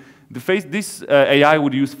Facebook. This AI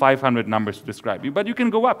would use 500 numbers to describe you, but you can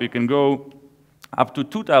go up. You can go up to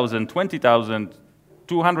 2,000, 20,000,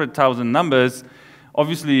 200,000 numbers.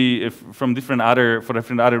 Obviously, for different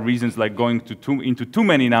other reasons, like going into too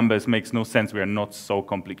many numbers makes no sense. We are not so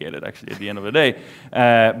complicated, actually, at the end of the day.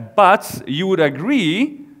 But you would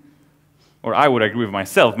agree, or I would agree with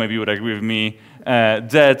myself, maybe you would agree with me,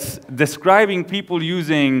 that describing people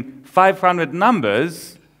using 500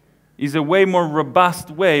 numbers is a way more robust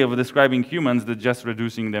way of describing humans than just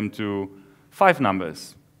reducing them to 5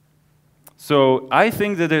 numbers. So I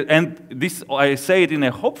think that, and this I say it in a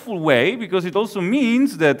hopeful way, because it also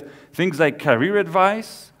means that things like career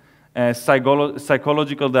advice,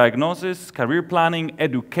 psychological diagnosis, career planning,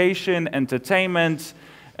 education, entertainment,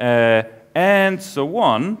 and so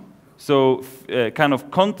on, so kind of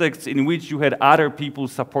contexts in which you had other people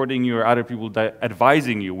supporting you or other people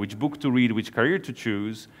advising you, which book to read, which career to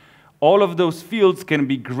choose, all of those fields can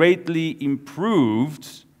be greatly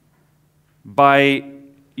improved by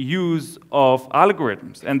use of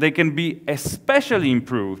algorithms. And they can be especially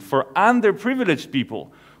improved for underprivileged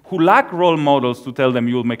people who lack role models to tell them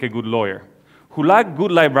you'll make a good lawyer, who lack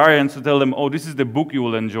good librarians to tell them, oh, this is the book you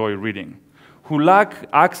will enjoy reading, who lack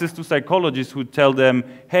access to psychologists who tell them,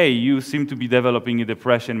 hey, you seem to be developing a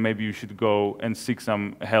depression, maybe you should go and seek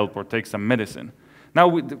some help or take some medicine. Now,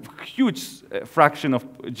 with a huge fraction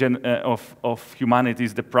of humanity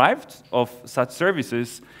is deprived of such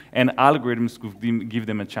services, and algorithms could give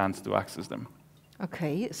them a chance to access them.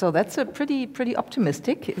 Okay, so that's a pretty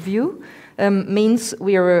optimistic view. Means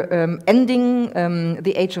we are ending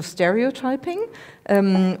the age of stereotyping.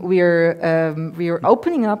 We are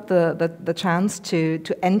opening up the chance to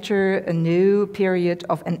enter a new period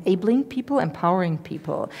of enabling people, empowering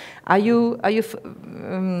people. Are you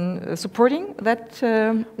supporting that?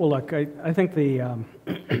 Well, look, I think the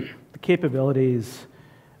the capabilities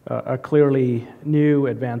are clearly new,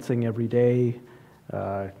 advancing every day.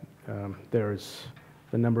 There's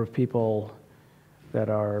the number of people that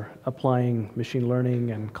are applying machine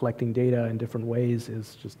learning and collecting data in different ways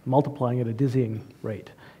is just multiplying at a dizzying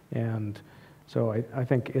rate. And so I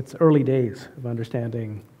think it's early days of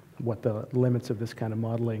understanding what the limits of this kind of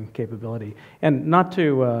modeling capability. And not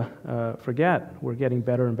to forget, we're getting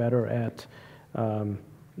better and better at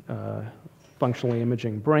functionally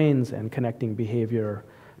imaging brains and connecting behavior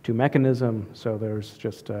to mechanism. So there's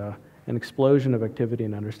just an explosion of activity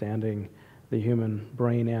and understanding the human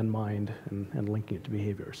brain and mind and linking it to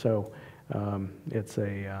behavior. So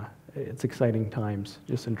it's exciting times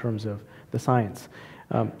just in terms of the science.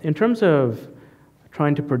 In terms of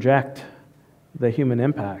trying to project the human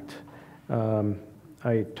impact,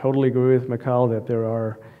 I totally agree with Michal that there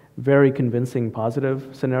are very convincing positive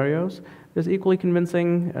scenarios. There's equally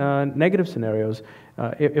convincing negative scenarios.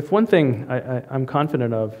 If one thing I'm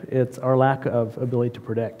confident of, it's our lack of ability to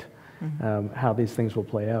predict how these things will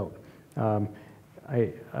play out.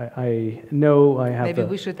 I know I have Maybe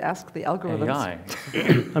we should ask the algorithms. AI.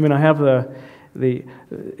 I mean, I have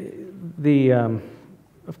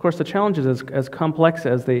of course, the challenge is as complex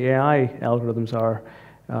as the AI algorithms are,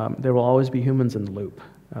 there will always be humans in the loop.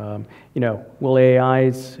 Will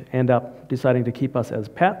AIs end up deciding to keep us as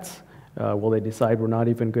pets? Will they decide we're not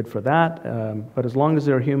even good for that? But as long as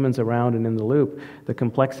there are humans around and in the loop, the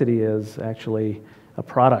complexity is actually a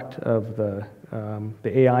product of the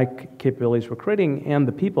AI capabilities we're creating and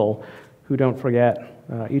the people who, don't forget,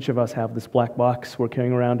 each of us have this black box we're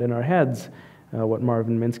carrying around in our heads, what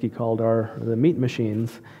Marvin Minsky called the meat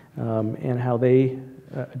machines, and how they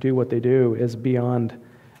do what they do is beyond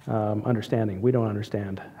understanding. We don't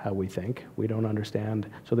understand how we think. We don't understand.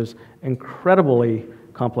 So there's incredibly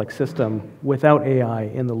complex system without AI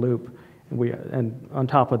in the loop. And on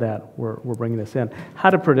top of that, we're bringing this in. How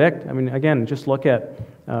to predict? I mean, again, just look at,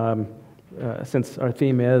 since our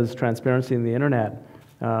theme is transparency in the internet,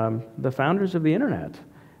 the founders of the internet,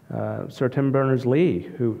 Sir Tim Berners-Lee,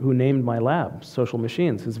 who named my lab, Social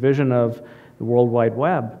Machines, his vision of the World Wide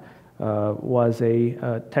Web was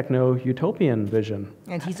a techno-utopian vision.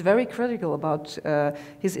 And he's very critical about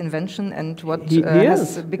his invention and what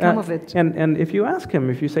has become of it. And if you ask him,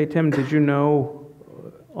 if you say, Tim, did you know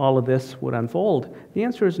all of this would unfold? The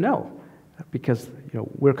answer is no, because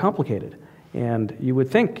we're complicated. And you would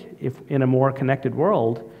think if in a more connected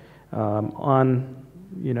world, in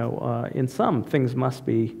some things must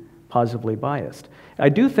be positively biased. I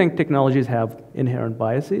do think technologies have inherent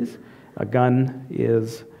biases. A gun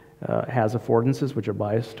has affordances which are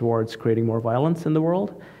biased towards creating more violence in the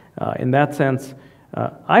world. In that sense,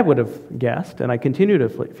 I would have guessed, and I continue to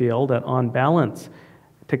feel, that on balance,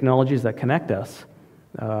 technologies that connect us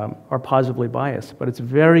are positively biased. But it's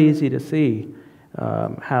very easy to see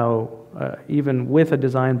how even with a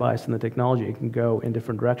design bias in the technology, it can go in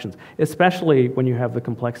different directions, especially when you have the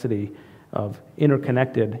complexity of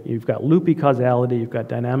interconnected. You've got loopy causality, you've got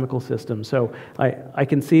dynamical systems. So I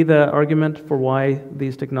can see the argument for why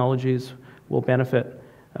these technologies will benefit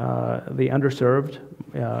the underserved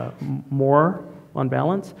more on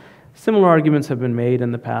balance. Similar arguments have been made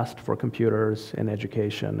in the past for computers and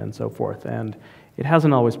education and so forth, and it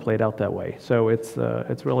hasn't always played out that way. So it's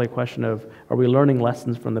really a question of, are we learning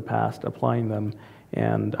lessons from the past, applying them?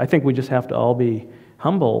 And I think we just have to all be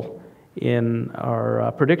humble in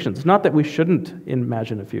our predictions. It's not that we shouldn't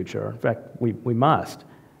imagine a future. In fact, we must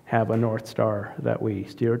have a North Star that we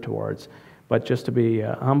steer towards, but just to be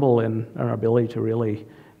humble in our ability to really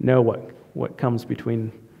know what comes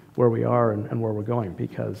between where we are and where we're going,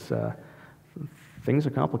 because things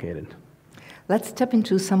are complicated. Let's tap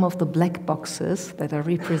into some of the black boxes that are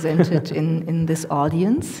represented in this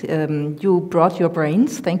audience. You brought your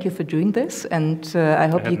brains. Thank you for doing this, and I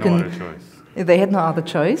hope you can. They had no other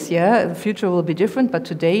choice. Yeah, the future will be different, but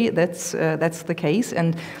today that's the case.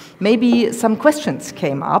 And maybe some questions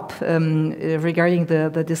came up regarding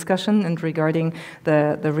the discussion and regarding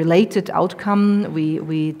the related outcome.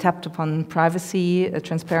 We tapped upon privacy,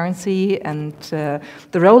 transparency, and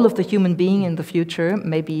the role of the human being in the future.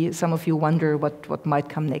 Maybe some of you wonder what might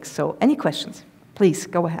come next. So, any questions? Please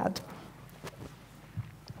go ahead.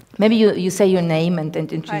 Maybe you say your name and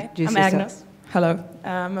introduce yourself. I'm Agnes. Hello,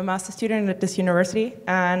 I'm a master's student at this university,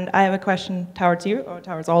 and I have a question towards you, or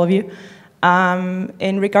towards all of you.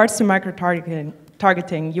 In regards to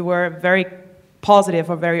microtargeting, you were very positive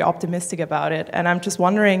or very optimistic about it, and I'm just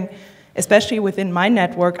wondering, especially within my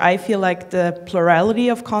network, I feel like the plurality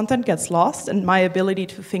of content gets lost, and my ability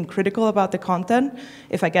to think critical about the content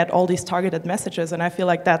if I get all these targeted messages, and I feel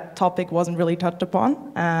like that topic wasn't really touched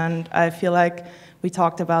upon, and I feel like we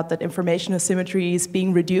talked about that information asymmetry is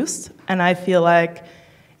being reduced, and I feel like,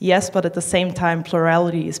 yes, but at the same time,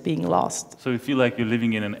 plurality is being lost. So you feel like you're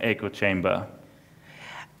living in an echo chamber,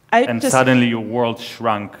 and suddenly your world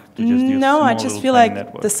shrunk to just use No, I just feel like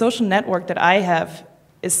network. the social network that I have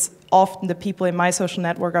is often the people in my social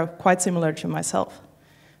network are quite similar to myself.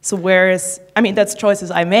 So whereas, I mean, that's choices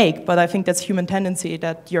I make, but I think that's human tendency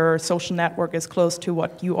that your social network is close to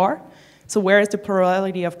what you are. So where is the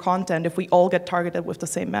plurality of content if we all get targeted with the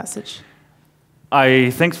same message?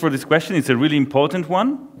 Thanks for this question. It's a really important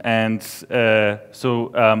one. And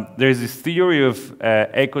there's this theory of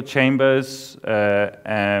echo chambers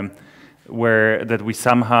that we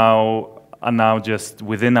somehow are now just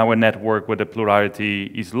within our network where the plurality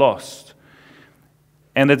is lost.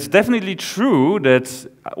 And it's definitely true that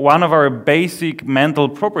one of our basic mental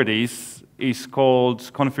properties is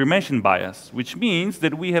called confirmation bias, which means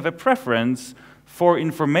that we have a preference for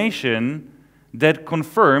information that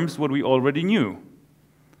confirms what we already knew.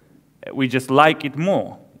 We just like it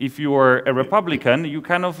more. If you are a Republican, you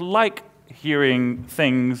kind of like hearing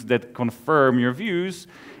things that confirm your views,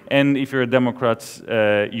 and if you're a Democrat,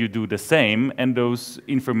 you do the same, and those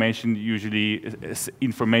information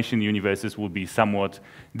universes will be somewhat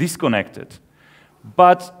disconnected.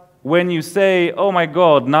 But when you say, oh my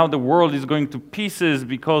God, now the world is going to pieces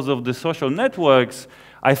because of the social networks,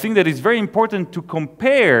 I think that it's very important to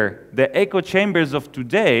compare the echo chambers of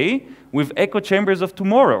today with echo chambers of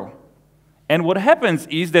tomorrow. And what happens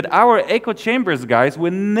is that our echo chambers, guys,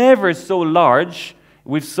 were never so large,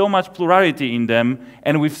 with so much plurality in them,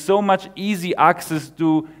 and with so much easy access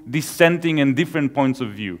to dissenting and different points of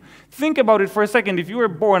view. Think about it for a second. If you were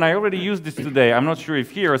born, I already used this today, I'm not sure if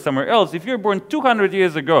here or somewhere else, if you were born 200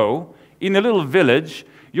 years ago in a little village,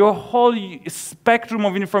 your whole spectrum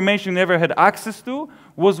of information you ever had access to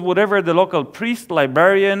was whatever the local priest,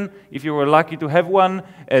 librarian, if you were lucky to have one,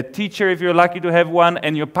 a teacher if you're lucky to have one,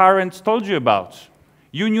 and your parents told you about.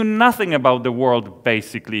 You knew nothing about the world,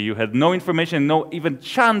 basically. You had no information, no even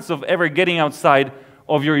chance of ever getting outside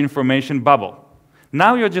of your information bubble.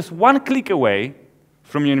 Now you're just one click away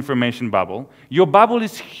from your information bubble. Your bubble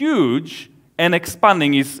is huge and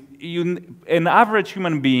expanding. An average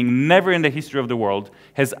human being, never in the history of the world,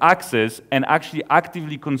 has access and actually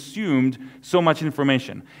actively consumed so much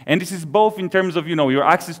information. And this is both in terms of, your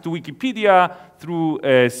access to Wikipedia, through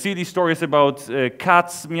silly stories about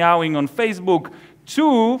cats meowing on Facebook,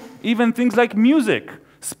 to even things like music.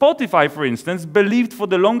 Spotify, for instance, believed for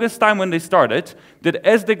the longest time when they started that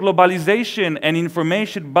as the globalization and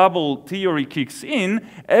information bubble theory kicks in,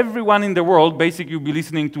 everyone in the world basically will be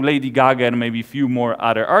listening to Lady Gaga and maybe a few more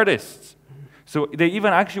other artists. So they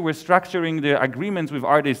even actually were structuring their agreements with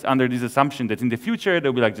artists under this assumption that in the future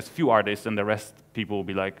there will be like just few artists and the rest people will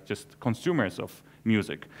be like just consumers of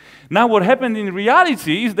music. Now what happened in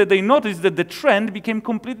reality is that they noticed that the trend became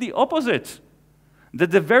completely opposite.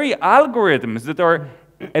 That the very algorithms that are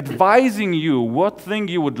advising you what thing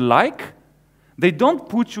you would like, they don't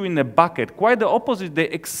put you in a bucket. Quite the opposite, they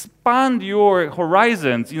expand your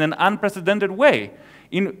horizons in an unprecedented way.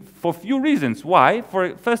 For few reasons. Why?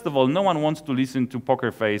 First of all, no one wants to listen to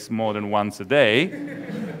Poker Face more than once a day.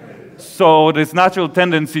 So there's natural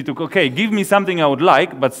tendency to, okay, give me something I would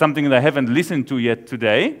like, but something that I haven't listened to yet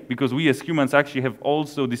today, because we as humans actually have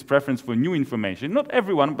also this preference for new information. Not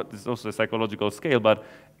everyone, but there's also a psychological scale, but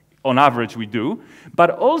on average we do. But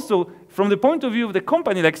also, from the point of view of the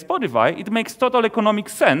company like Spotify, it makes total economic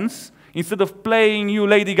sense, instead of playing you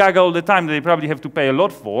Lady Gaga all the time that they probably have to pay a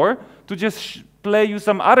lot for, to just play you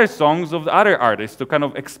some other songs of the other artists to kind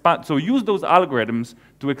of expand. So use those algorithms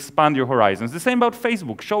to expand your horizons. The same about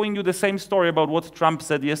Facebook, showing you the same story about what Trump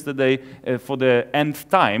said yesterday for the nth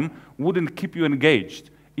time wouldn't keep you engaged.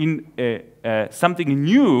 In something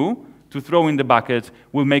new to throw in the bucket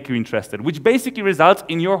will make you interested, which basically results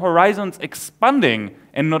in your horizons expanding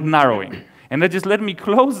and not narrowing. And just let me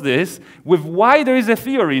close this with why there is a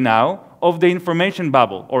theory now of the information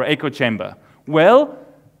bubble or echo chamber. Well,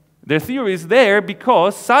 the theory is there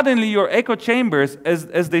because suddenly your echo chambers,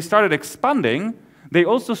 as they started expanding, they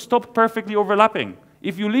also stopped perfectly overlapping.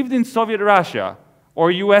 If you lived in Soviet Russia, or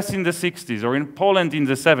US in the 60s, or in Poland in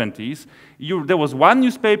the 70s, there was one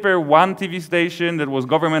newspaper, one TV station that was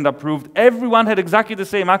government approved. Everyone had exactly the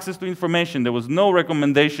same access to information. There was no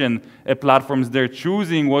recommendation platforms there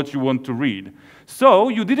choosing what you want to read. So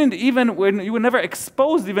you didn't even, you were never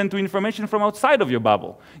exposed even to information from outside of your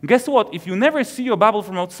bubble. Guess what? If you never see your bubble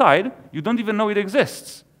from outside, you don't even know it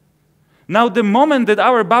exists. Now, the moment that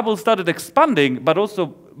our bubble started expanding, but also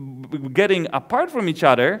getting apart from each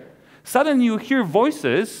other, suddenly you hear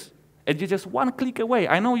voices, and you're just one click away.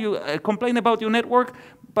 I know you complain about your network,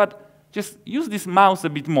 but just use this mouse a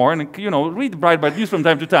bit more and, you know, read Breitbart News from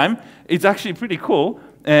time to time. It's actually pretty cool.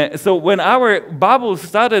 So when our bubbles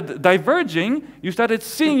started diverging, you started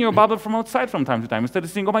seeing your bubble from outside from time to time. You started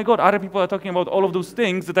seeing, oh my God, other people are talking about all of those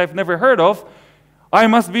things that I've never heard of. I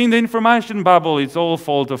must be in the information bubble. It's all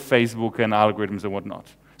fault of Facebook and algorithms and whatnot.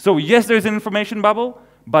 So yes, there's an information bubble,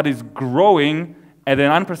 but it's growing at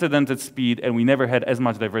an unprecedented speed, and we never had as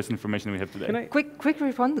much diverse information we have today. Can I Quick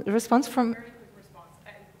response from... Very quick response.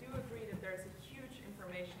 I do agree that there's a huge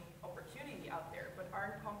information opportunity out there, but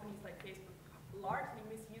aren't companies like Facebook largely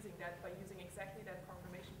misusing that by using exactly that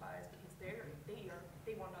confirmation bias, because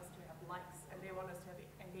they want us to have likes and they want us to have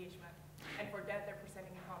engagement, and for that they're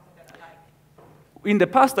presenting content that I like. In the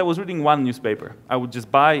past, I was reading one newspaper. I would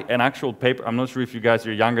just buy an actual paper. I'm not sure if you guys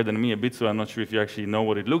are younger than me a bit, so I'm not sure if you actually know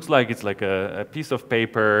what it looks like. It's like a piece of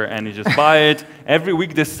paper, and you just buy it every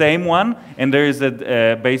week, the same one. And there is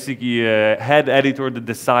basically a head editor that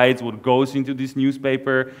decides what goes into this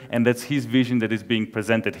newspaper, and that's his vision that is being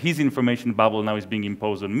presented. His information bubble now is being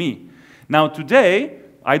imposed on me. Now, today,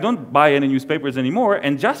 I don't buy any newspapers anymore,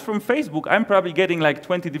 and just from Facebook, I'm probably getting like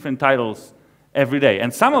 20 different titles every day.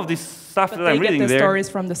 And some of this stuff that I'm reading there... But they get the there... stories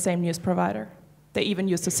from the same news provider. They even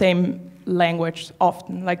use the same language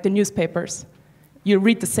often, like the newspapers. You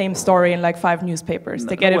read the same story in like 5 newspapers.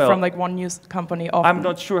 They get it from like one news company often. I'm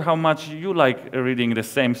not sure how much you like reading the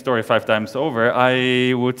same story 5 times over.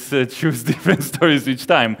 I would choose different stories each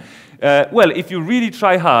time. Well, if you really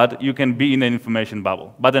try hard, you can be in an information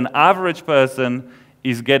bubble. But an average person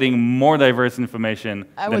is getting more diverse information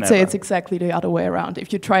I would say it's exactly the other way around.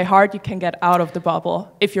 If you try hard, you can get out of the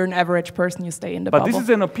bubble. If you're an average person, you stay in the bubble. But this is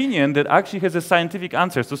an opinion that actually has a scientific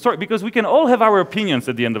answer. So because we can all have our opinions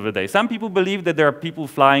at the end of the day. Some people believe that there are people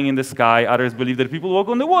flying in the sky, others believe that people walk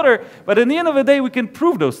on the water, but at the end of the day, we can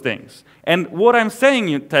prove those things. And what I'm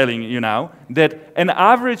telling you now, that an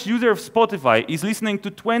average user of Spotify is listening to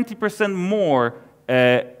 20% more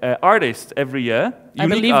artists every year. I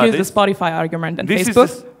believe you use the Spotify argument and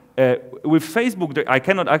Facebook. With Facebook, I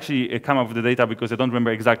cannot actually come up with the data because I don't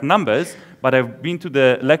remember exact numbers, but I've been to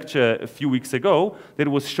the lecture a few weeks ago that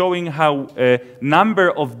was showing how a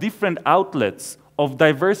number of different outlets of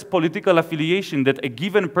diverse political affiliation that a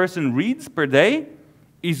given person reads per day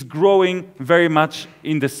is growing very much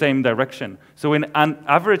in the same direction. So an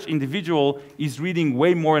average individual is reading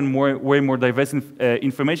way more diverse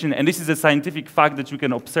information, and this is a scientific fact that you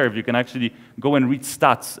can observe. You can actually go and read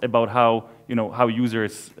stats about how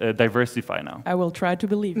users diversify now. I will try to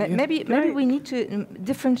believe you. Maybe we need to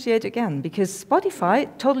differentiate again, because Spotify,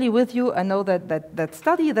 totally with you. I know that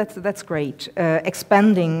study, that's great,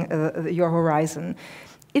 expanding your horizon.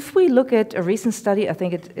 If we look at a recent study, I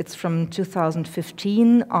think it's from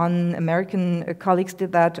 2015, on American colleagues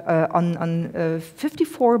did that, on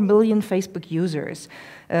 54 million Facebook users,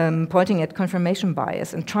 pointing at confirmation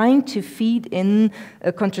bias and trying to feed in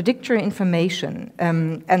contradictory information,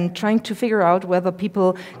 and trying to figure out whether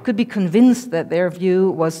people could be convinced that their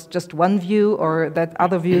view was just one view or that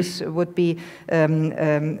other views would be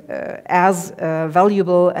as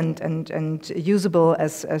valuable and usable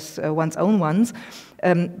as one's own ones.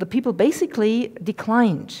 The people basically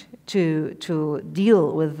declined to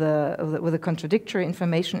deal with the contradictory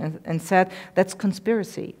information and said that's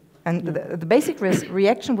conspiracy. And the basic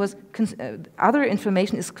reaction was other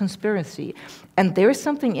information is conspiracy. And there is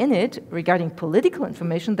something in it regarding political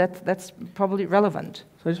information that's probably relevant.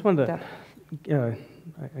 So I just wanted to,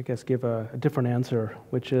 I guess, give a different answer,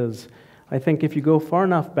 which is, I think if you go far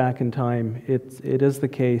enough back in time, it is the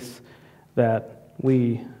case that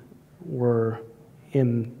we were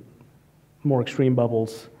in more extreme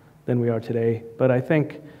bubbles than we are today. But I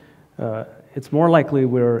think it's more likely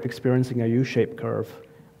we're experiencing a U-shaped curve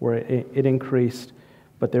where it increased,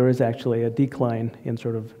 but there is actually a decline in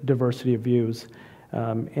sort of diversity of views.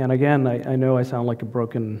 And again, I know I sound like a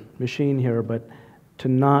broken machine here, but to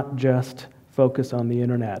not just focus on the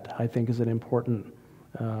internet, I think is an important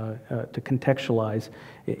to contextualize.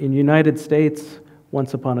 In the United States,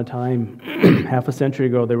 once upon a time, half a century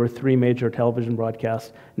ago, there were 3 major television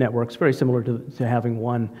broadcast networks, very similar to having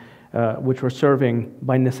one, which were serving,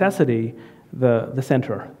 by necessity, the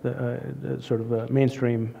center, the sort of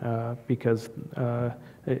mainstream, because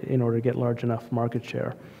in order to get large enough market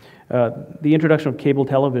share. The introduction of cable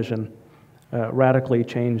television radically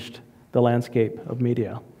changed the landscape of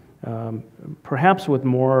media, perhaps with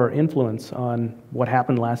more influence on what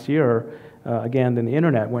happened last year, again, than the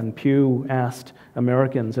internet, when Pew asked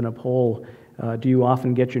Americans in a poll, do you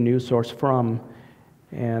often get your news source from?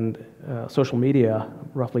 And social media,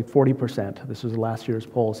 roughly 40%, this was last year's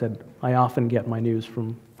poll, said, I often get my news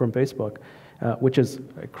from Facebook. which is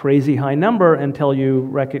a crazy high number until you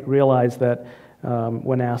realize that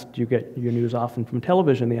when asked, you get your news often from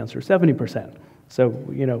television, the answer is 70%. So,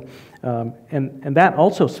 you know, and that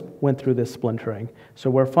also went through this splintering. So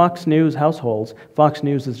where Fox News households, Fox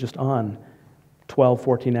News is just on 12,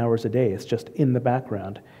 14 hours a day. It's just in the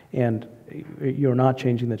background. And you're not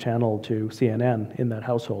changing the channel to CNN in that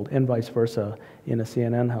household, and vice versa in a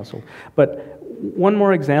CNN household. But one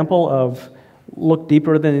more example of look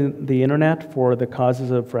deeper than the internet for the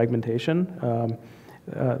causes of fragmentation.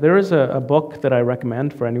 There is a book that I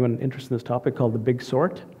recommend for anyone interested in this topic called The Big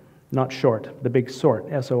Sort. Not short, The Big Sort,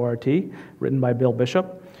 S-O-R-T, written by Bill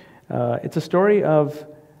Bishop. It's a story of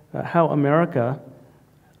how America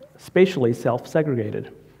spatially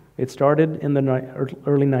self-segregated. It started in the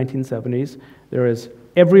early 1970s. There is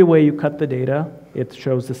every way you cut the data, it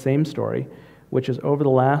shows the same story, which is over the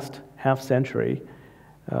last half century,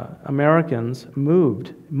 Americans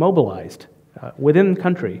mobilized within the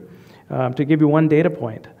country. To give you one data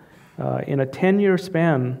point, in a 10-year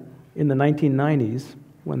span in the 1990s,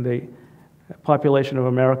 when the population of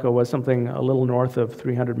America was something a little north of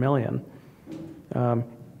 300 million.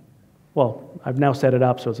 Well, I've now set it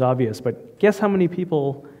up so it's obvious, but guess how many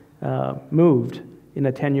people moved in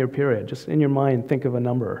a 10-year period? Just in your mind, think of a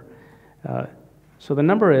number. So the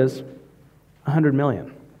number is 100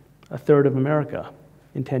 million, a third of America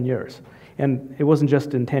in 10 years. And it wasn't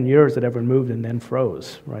just in 10 years that everyone moved and then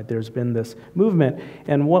froze, right? There's been this movement,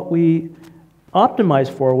 and what we optimize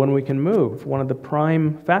for when we can move, one of the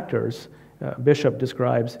prime factors Bishop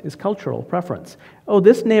describes is cultural preference. Oh,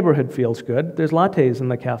 this neighborhood feels good. There's lattes in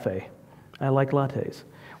the cafe. I like lattes.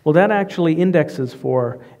 Well, that actually indexes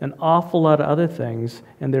for an awful lot of other things,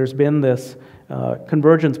 and there's been this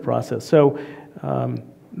convergence process. So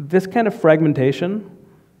this kind of fragmentation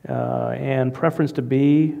and preference to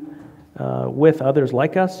be with others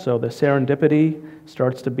like us, so the serendipity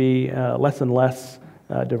starts to be less and less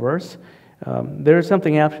diverse. There's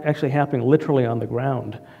something actually happening literally on the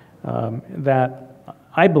ground that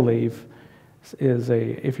I believe is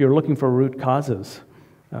if you're looking for root causes,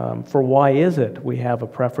 for why is it we have a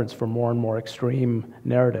preference for more and more extreme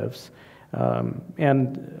narratives.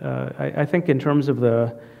 I think in terms of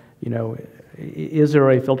the, you know, is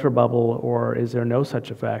there a filter bubble or is there no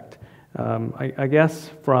such effect? I guess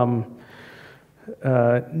from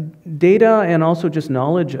data and also just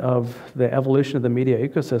knowledge of the evolution of the media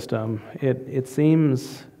ecosystem, it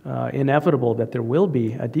seems inevitable that there will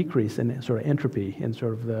be a decrease in sort of entropy in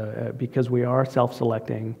sort of the because we are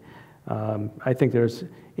self-selecting. I think there's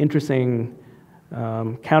interesting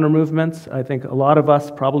counter movements. I think a lot of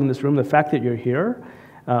us probably in this room, the fact that you're here,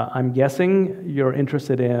 I'm guessing you're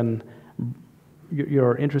interested in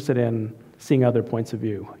seeing other points of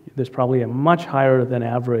view. There's probably a much higher than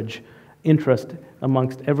average interest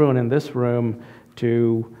amongst everyone in this room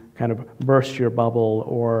to kind of burst your bubble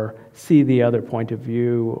or see the other point of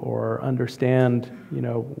view or understand, you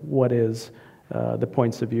know, what is the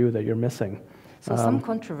points of view that you're missing. So some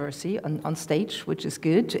controversy on stage, which is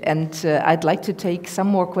good, and I'd like to take some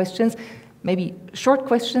more questions, maybe short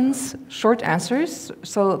questions, short answers,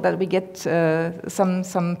 so that we get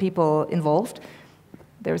some people involved.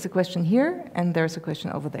 There's a question here, and there's a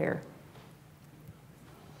question over there.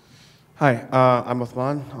 Hi, I'm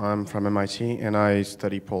Uthman. I'm from MIT, and I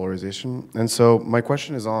study polarization. And so my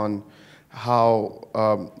question is on how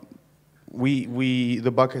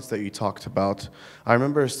the buckets that you talked about. I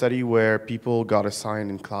remember a study where people got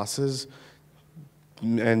assigned in classes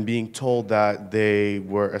and being told that they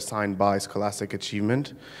were assigned by scholastic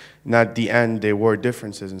achievement. And at the end, there were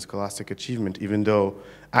differences in scholastic achievement, even though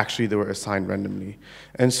actually they were assigned randomly.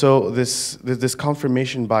 And so this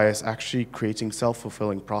confirmation bias actually creating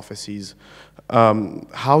self-fulfilling prophecies.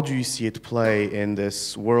 How do you see it play in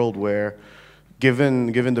this world where,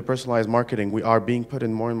 given the personalized marketing, we are being put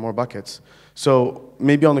in more and more buckets? So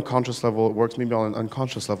maybe on the conscious level it works, maybe on an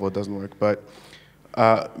unconscious level it doesn't work, but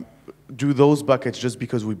do those buckets, just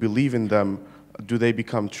because we believe in them, do they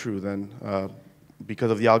become true then?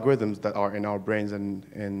 Because of the algorithms that are in our brains and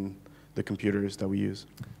in the computers that we use?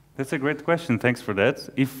 That's a great question. Thanks for that.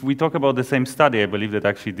 If we talk about the same study, I believe that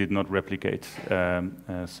actually did not replicate.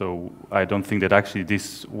 So I don't think that actually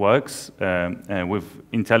this works with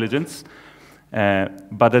intelligence.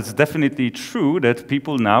 But it's definitely true that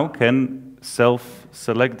people now can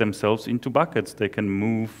self-select themselves into buckets. They can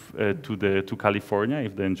move to California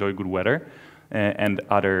if they enjoy good weather, and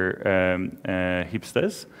other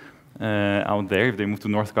hipsters out there if they move to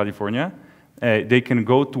North California. They can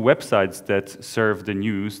go to websites that serve the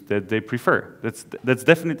news that they prefer. That's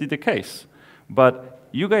definitely the case. But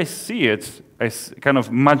you guys see it as kind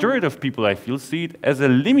of majority of people, I feel, see it as a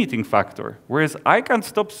limiting factor, whereas I can't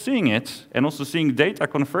stop seeing it and also seeing data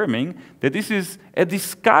confirming that this is a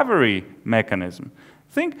discovery mechanism.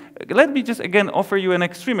 Let me just again offer you an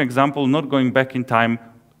extreme example, not going back in time,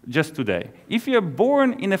 just today. If you're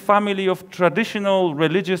born in a family of traditional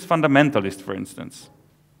religious fundamentalists, for instance,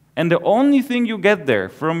 and the only thing you get there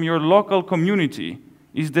from your local community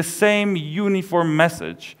is the same uniform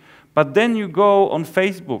message, but then you go on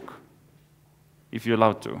Facebook, if you're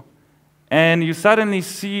allowed to, and you suddenly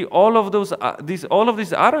see all of this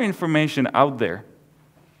other information out there.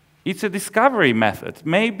 It's a discovery method.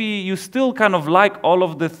 Maybe you still kind of like all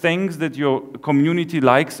of the things that your community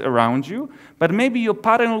likes around you, but maybe your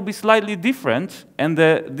pattern will be slightly different, and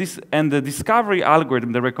the discovery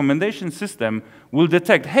algorithm, the recommendation system, will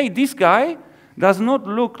detect, hey, this guy does not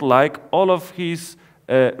look like all of his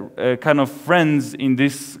kind of friends in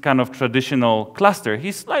this kind of traditional cluster.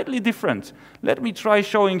 He's slightly different. Let me try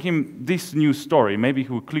showing him this new story. Maybe he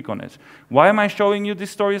will click on it. Why am I showing you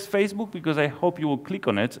this story as Facebook? Because I hope you will click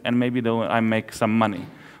on it and maybe I make some money.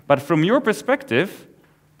 But from your perspective,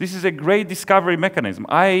 this is a great discovery mechanism.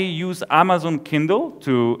 I use Amazon Kindle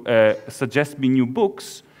to suggest me new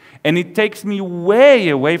books, and it takes me way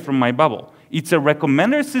away from my bubble. It's a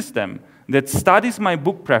recommender system that studies my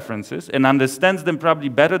book preferences and understands them probably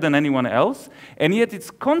better than anyone else, and yet it's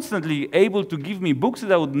constantly able to give me books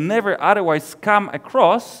that I would never otherwise come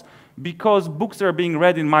across, because books are being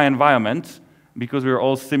read in my environment, because we're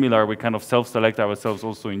all similar. We kind of self-select ourselves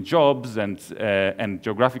also in jobs and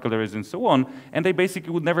geographical areas and so on, and they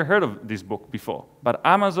basically would never heard of this book before. But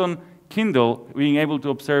Amazon Kindle, being able to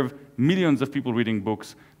observe millions of people reading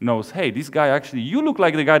books, knows, hey, this guy actually, you look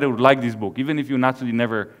like the guy that would like this book, even if you naturally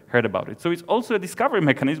never heard about it. So it's also a discovery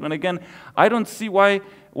mechanism, and again, I don't see why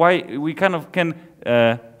we kind of can,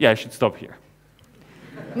 yeah, I should stop here.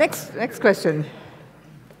 Next question,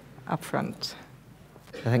 up front.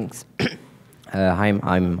 Thanks. Hi,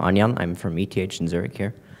 I'm Anjan, I'm from ETH in Zurich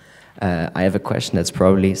here. I have a question that's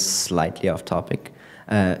probably slightly off topic.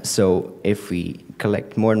 So if we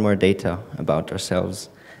collect more and more data about ourselves,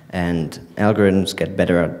 and algorithms get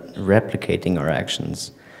better at replicating our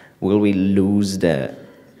actions, will we lose the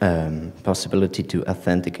possibility to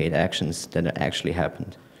authenticate actions that actually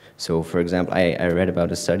happened? So, for example, I read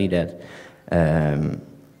about a study that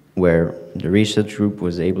where the research group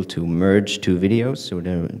was able to merge two videos. So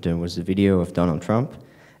there was a video of Donald Trump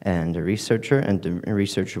and the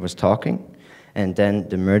researcher was talking, and then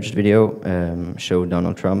the merged video showed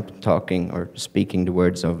Donald Trump talking or speaking the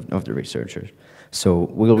words of the researcher. So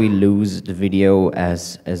will we lose the video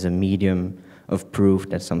as a medium of proof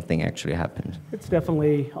that something actually happened? It's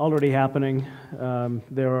definitely already happening.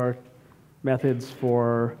 There are methods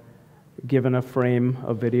for, given a frame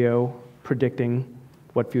of video, predicting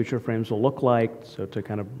what future frames will look like, so to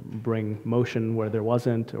kind of bring motion where there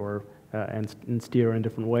wasn't, or and steer in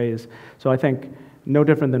different ways. So I think no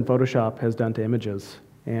different than Photoshop has done to images,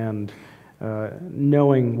 and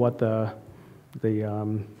knowing what the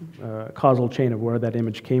causal chain of where that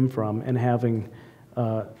image came from, and having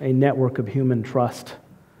a network of human trust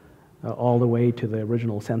all the way to the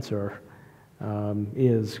original sensor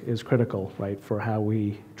is critical, right, for how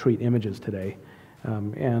we treat images today.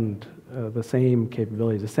 And the same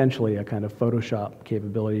capability is essentially a kind of Photoshop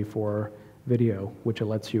capability for video, which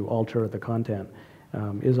lets you alter the content,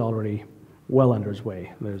 is already well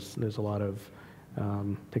underway. There's a lot of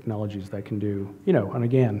technologies that can do, you know, and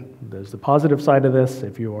again, there's the positive side of this.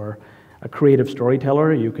 If you're a creative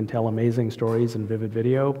storyteller, you can tell amazing stories in vivid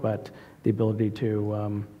video, but the ability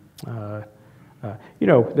to, you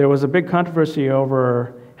know, there was a big controversy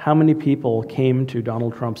over how many people came to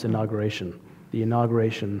Donald Trump's inauguration, and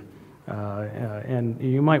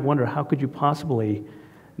you might wonder, how could you possibly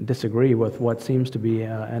disagree with what seems to be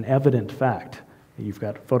an evident fact? You've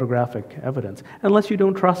got photographic evidence, unless you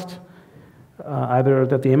don't trust either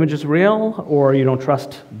that the image is real, or you don't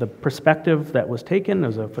trust the perspective that was taken.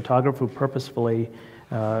 As a photographer who purposefully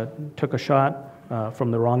took a shot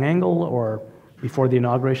from the wrong angle, or before the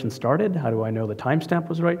inauguration started, how do I know the timestamp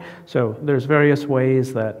was right? So there's various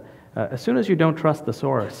ways that as soon as you don't trust the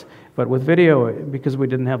source, but with video, because we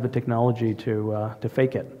didn't have the technology to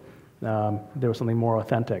fake it, there was something more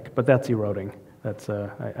authentic, but that's eroding. That's,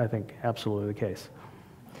 I think, absolutely the case.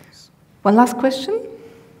 One last question?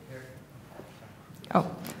 Oh,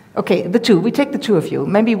 okay, the two. We take the two of you.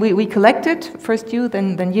 Maybe we collect it, first you,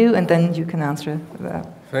 then you, and then you can answer that.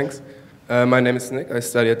 Thanks. My name is Nick. I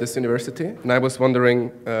study at this university, and I was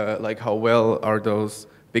wondering, like, how well are those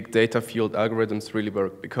big data fueled algorithms really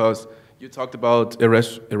work? Because you talked about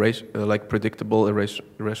like predictable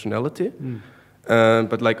irrationality,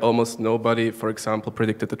 But like almost nobody, for example,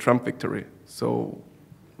 predicted the Trump victory. So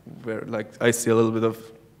where like I see a little bit of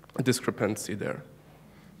a discrepancy there.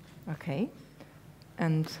 Okay.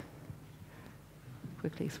 And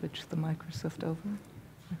quickly switch the Microsoft over.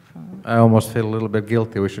 I almost feel a little bit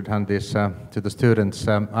guilty. We should hand this to the students.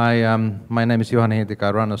 My name is Juhani Hintik. I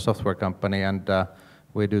run a software company, and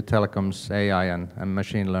we do telecoms, AI, and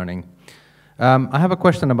machine learning. I have a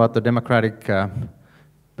question about the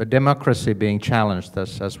democracy being challenged,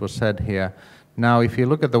 as was said here. Now, if you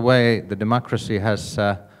look at the way the democracy has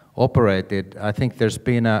operated, I think there's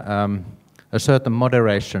been a certain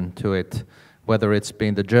moderation to it, whether it's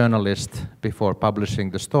been the journalist before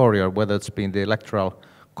publishing the story, or whether it's been the electoral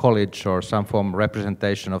college or some form of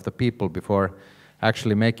representation of the people before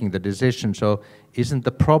actually making the decision. So isn't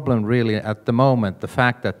the problem really at the moment the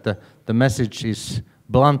fact that the message is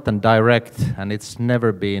blunt and direct, and it's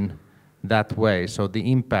never been that way? So the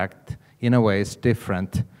impact in a way is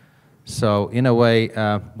different. So in a way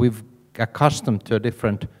we've accustomed to a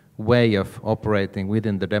different way of operating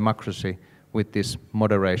within the democracy with this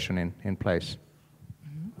moderation in place.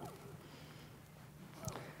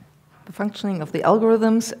 The functioning of the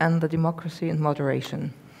algorithms and the democracy and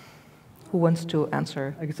moderation. Who wants to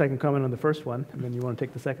answer? I guess I can comment on the first one, and then you want to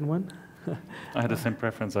take the second one? I had the same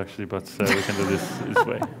preference, actually, but we can do this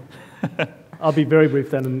way. I'll be very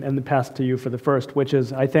brief then and pass to you for the first, which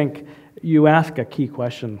is, I think you ask a key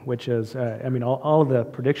question, which is, I mean, all of the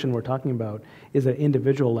prediction we're talking about is at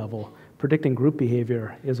individual level. Predicting group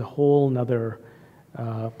behavior is a whole nother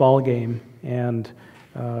ball game, and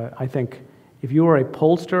I think if you are a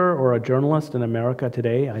pollster or a journalist in America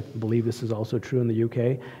today, I believe this is also true in the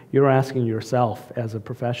UK, you're asking yourself as a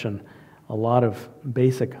profession a lot of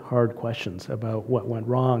basic hard questions about what went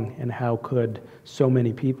wrong and how could so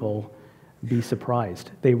many people be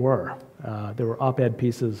surprised. They were. There were op-ed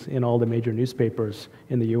pieces in all the major newspapers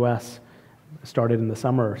in the US, started in the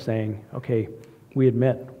summer, saying, okay, we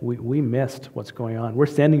admit we missed what's going on. We're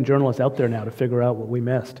sending journalists out there now to figure out what we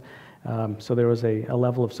missed. So there was a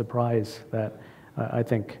level of surprise that I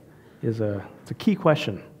think it's a key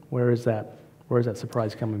question. Where is that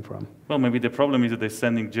surprise coming from? Well, maybe the problem is that they're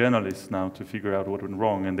sending journalists now to figure out what went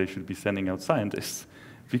wrong, and they should be sending out scientists.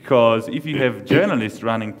 Because if you have journalists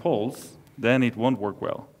running polls, then it won't work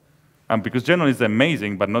well. Because journalists are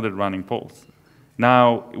amazing, but not at running polls.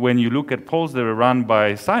 Now, when you look at polls that are run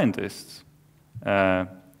by scientists,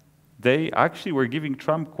 they actually were giving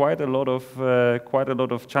Trump quite a lot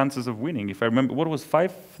of chances of winning. If I remember, what was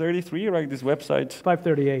 533, right? This website.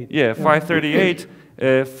 538. Yeah, 538.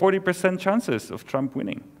 40% chances of Trump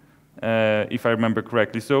winning, if I remember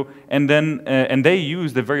correctly. So, and they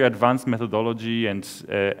used a very advanced methodology, and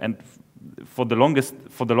for the longest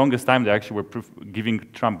time, they actually were giving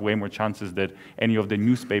Trump way more chances than any of the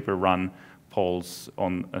newspaper-run polls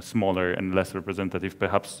on a smaller and less representative,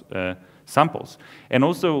 perhaps, samples. And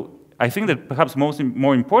also, I think that perhaps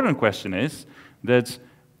more important question is that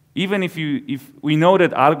even if we know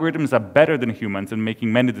that algorithms are better than humans in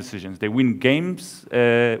making many decisions, they win games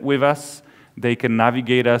with us, they can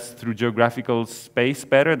navigate us through geographical space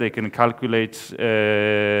better, they can calculate,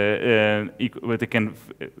 they can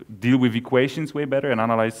deal with equations way better and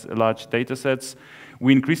analyze large data sets.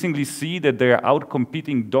 We increasingly see that they are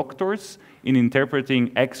outcompeting doctors in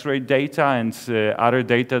interpreting X-ray data and other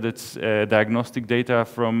data that's diagnostic data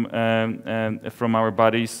from our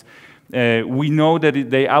bodies. We know that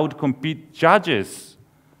they outcompete judges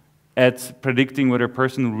at predicting whether a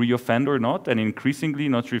person will reoffend or not, and increasingly,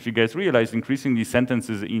 not sure if you guys realize, increasingly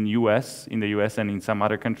sentences in the US and in some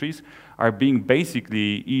other countries are being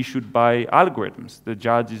basically issued by algorithms. The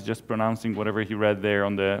judge is just pronouncing whatever he read there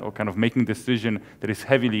or kind of making a decision that is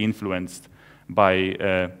heavily influenced by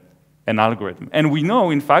an algorithm. And we know,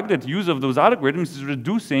 in fact, that use of those algorithms is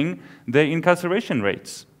reducing the incarceration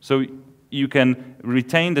rates. So you can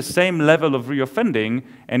retain the same level of reoffending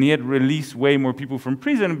and yet release way more people from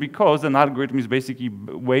prison because an algorithm is basically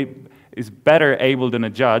better able than a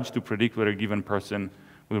judge to predict whether a given person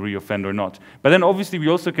will reoffend or not. But then obviously we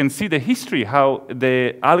also can see the history, how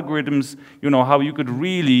the algorithms, how you could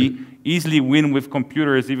really easily win with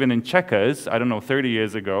computers even in checkers, 30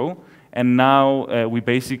 years ago. And now we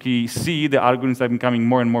basically see the algorithms are becoming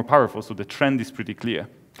more and more powerful, so the trend is pretty clear.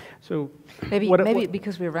 So maybe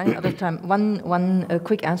because we're running out of time, one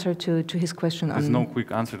quick answer to his question. There's no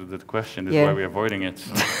quick answer to that question. This is why we're avoiding it.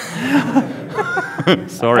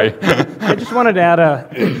 Sorry. I just wanted to add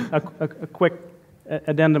a quick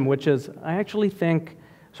addendum, which is I actually think,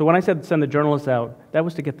 so when I said send the journalists out, that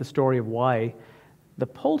was to get the story of why the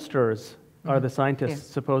pollsters are the scientists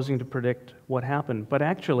supposing to predict what happened. But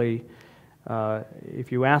actually,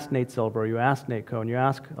 If you ask Nate Silver, you ask Nate Cohn, you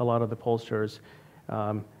ask a lot of the pollsters,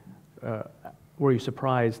 were you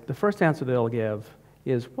surprised? The first answer they'll give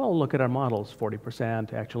is, well, look at our models,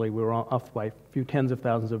 40%. Actually, we were off by a few tens of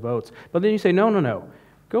thousands of votes. But then you say, no.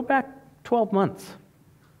 Go back 12 months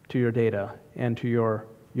to your data and to your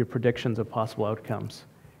predictions of possible outcomes.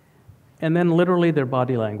 And then literally their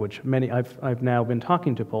body language. I've now been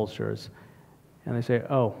talking to pollsters, and they say,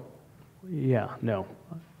 oh, yeah, no,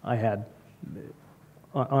 I had,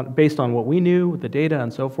 based on what we knew, the data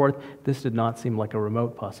and so forth, this did not seem like a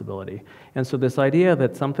remote possibility. And so this idea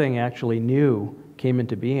that something actually new came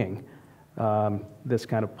into being, this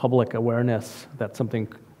kind of public awareness that something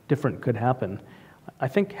different could happen, I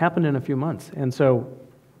think happened in a few months. And so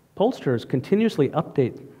pollsters continuously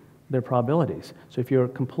update their probabilities. So if you're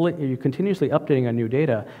continuously updating on new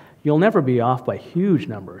data, you'll never be off by huge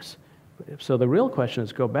numbers. So the real question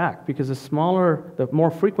is go back, because the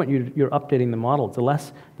more frequent you're updating the models, the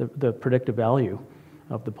less the predictive value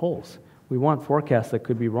of the polls. We want forecasts that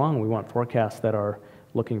could be wrong. We want forecasts that are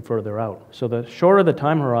looking further out. So the shorter the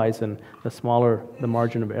time horizon, the smaller the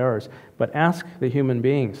margin of errors. But ask the human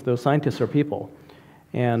beings. Those scientists are people.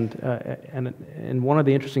 And one of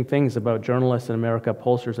the interesting things about journalists in America,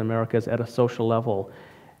 pollsters in America, is at a social level,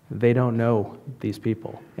 they don't know these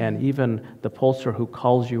people. And even the pollster who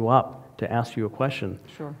calls you up to ask you a question,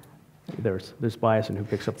 sure, there's bias in who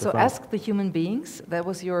picks up the phone. So ask the human beings. That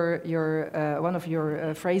was one of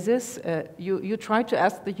your phrases. You tried to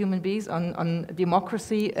ask the human beings on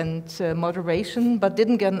democracy and moderation, but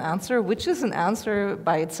didn't get an answer, which is an answer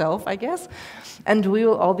by itself, I guess. And we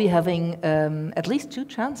will all be having at least 2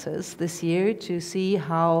 chances this year to see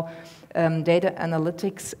how data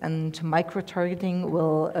analytics and microtargeting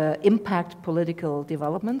will impact political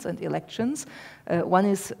developments and elections. One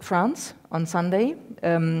is France on Sunday,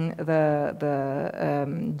 the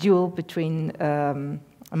duel between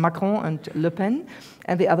Macron and Le Pen,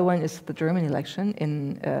 and the other one is the German election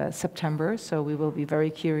in September. So we will be very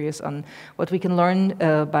curious on what we can learn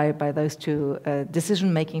by those 2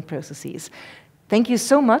 decision-making processes. Thank you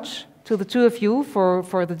so much to the 2 of you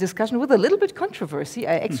for the discussion with a little bit controversy.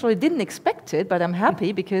 I actually didn't expect it, but I'm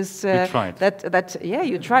happy because you tried.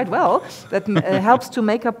 You tried well. That helps to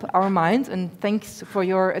make up our minds. And thanks for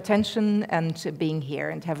your attention and being here.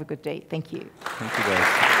 And have a good day. Thank you. Thank you,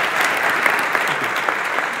 guys.